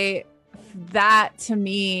 that to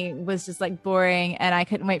me was just like boring and I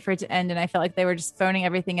couldn't wait for it to end. And I felt like they were just phoning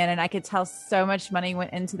everything in, and I could tell so much money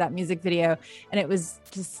went into that music video, and it was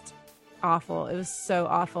just awful. It was so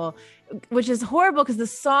awful, which is horrible because the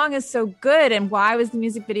song is so good. And why was the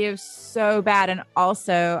music video so bad? And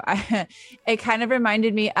also it kind of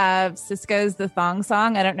reminded me of Sisqó's The Thong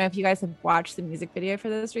Song. I don't know if you guys have watched the music video for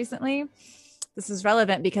this recently. This is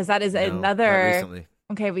relevant because that is another.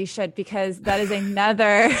 Okay, we should, because that is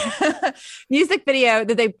another music video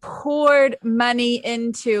that they poured money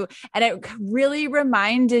into. And it really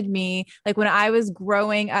reminded me, like when I was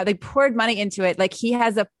growing up, they poured money into it. Like he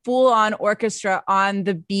has a full-on orchestra on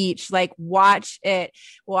the beach. Like watch that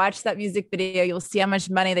music video. You'll see how much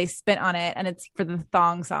money they spent on it. And it's for the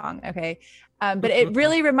Thong Song. Okay. But it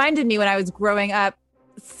really reminded me when I was growing up,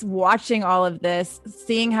 watching all of this,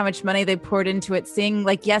 seeing how much money they poured into it, seeing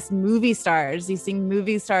movie stars, you seeing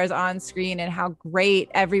movie stars on screen and how great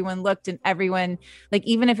everyone looked, and everyone, like,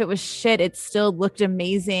 even if it was shit, it still looked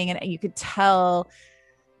amazing. And you could tell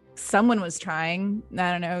someone was trying.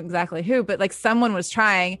 I don't know exactly who, but like someone was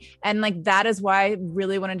trying. And like, that is why I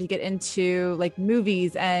really wanted to get into like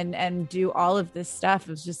movies and do all of this stuff.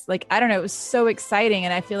 It was just like, I don't know, it was so exciting.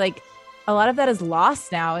 And I feel like a lot of that is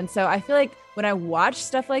lost now. And so I feel like when I watch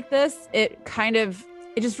stuff like this, it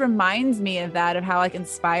just reminds me of that, of how like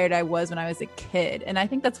inspired I was when I was a kid. And I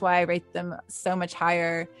think that's why I rate them so much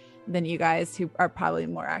higher than you guys, who are probably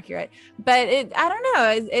more accurate. But I don't know.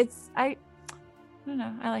 I don't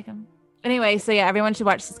know. I like them. Anyway, so yeah, everyone should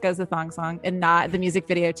watch Sisqó's The Thong Song and not the music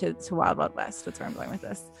video to Wild Wild West. That's where I'm going with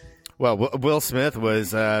this. Well, Will Smith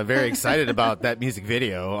was very excited about that music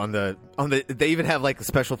video on the. They even have like the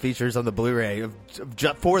special features on the Blu-ray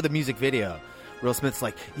for the music video. Will Smith's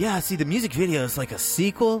like, yeah, see, the music video is like a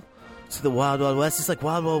sequel to the Wild Wild West. It's like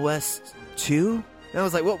Wild Wild West 2. And I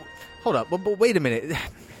was like, well, hold up, but wait a minute.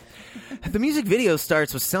 The music video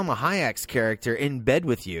starts with Selma Hayek's character in bed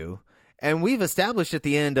with you. And we've established at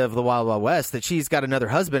the end of the Wild Wild West that she's got another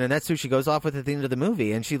husband, and that's who she goes off with at the end of the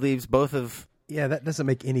movie. And she leaves both of... Yeah, that doesn't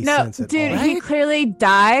make any sense at all. Dude, he clearly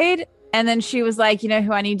died, and then she was like, you know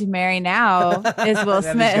who I need to marry now is Will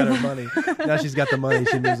Smith. Now she's got her money. Now she's got the money.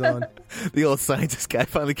 She moves on. The old scientist guy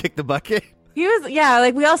finally kicked the bucket. He was, yeah,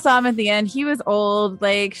 like we all saw him at the end. He was old.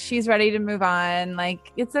 Like, she's ready to move on.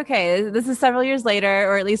 Like, it's okay. This is several years later,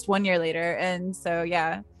 or at least 1 year later. And so,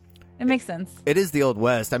 yeah, it makes sense. It is the Old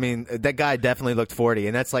West. I mean, that guy definitely looked 40,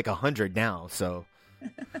 and that's like 100 now, so...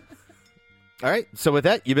 All right. So with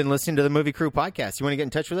that, you've been listening to the Movie Crew podcast. You want to get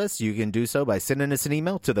in touch with us? You can do so by sending us an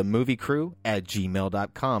email to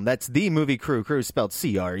themoviecrew@gmail.com. That's the Movie Crew. Crew spelled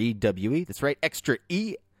CREWE. That's right. Extra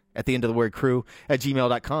E at the end of the word crew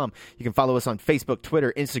 @gmail.com. You can follow us on Facebook,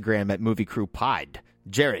 Twitter, Instagram at Movie Crew Pod.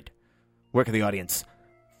 Jared, where can the audience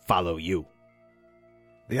follow you?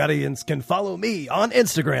 The audience can follow me on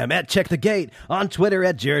Instagram at Check the Gate, on Twitter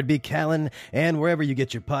at Jared B. Callen, and wherever you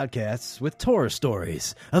get your podcasts with Torah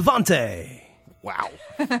Stories. Avante! Wow.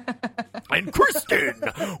 And Kristen,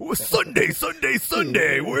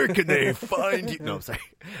 Sunday, where can they find you? No, I'm sorry.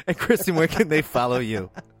 And Kristen, where can they follow you?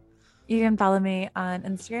 You can follow me on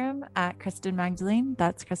Instagram at Kristen Magdalene.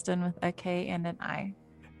 That's Kristen with a K and an I.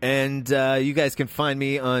 And you guys can find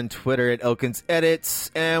me on Twitter at Elkins Edits.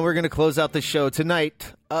 And we're going to close out the show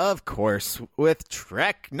tonight, of course, with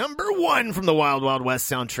track number 1 from the Wild Wild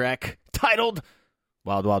West soundtrack, titled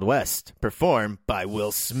Wild Wild West, performed by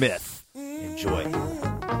Will Smith. Enjoy.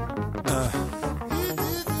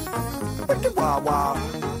 Wicked Wild Wild.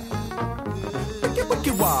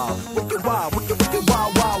 Wicked Wild. Wicked Wild. Wicked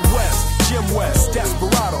Wild Wild West. Jim West,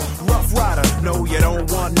 Desperado, Rough Rider. No, you don't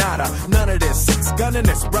want nada. None of this. 6 gunning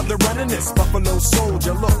this, brother running this. Buffalo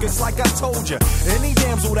Soldier. Look, it's like I told you. Any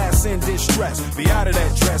damsel that's in distress, be out of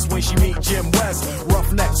that dress when she meet Jim West.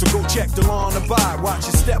 Roughneck, so go check the law and abide. Watch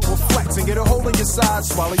your step will flex and get a hole in your side.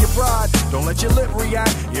 Swallow your pride. Don't let your lip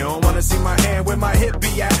react. You don't want to see my hand where my hip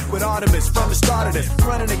be at. With Artemis from the start of this.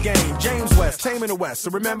 Running the game. James West, taming the West.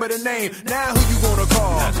 So remember the name. Now who you gonna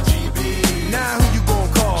call? Not the GB. Now who you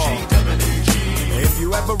gonna call? If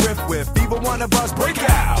you ever riff with either one of us, break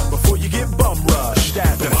out before you get bum rushed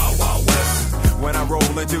at the Wild Wild West. When I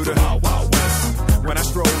roll into the Wild Wild West. When I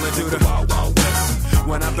stroll into the Wild Wild West.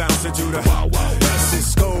 When I bounce into the Wild Wild West.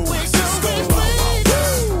 Cisco.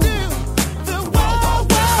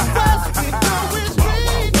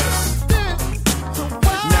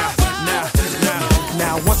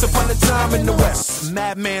 Once upon a time in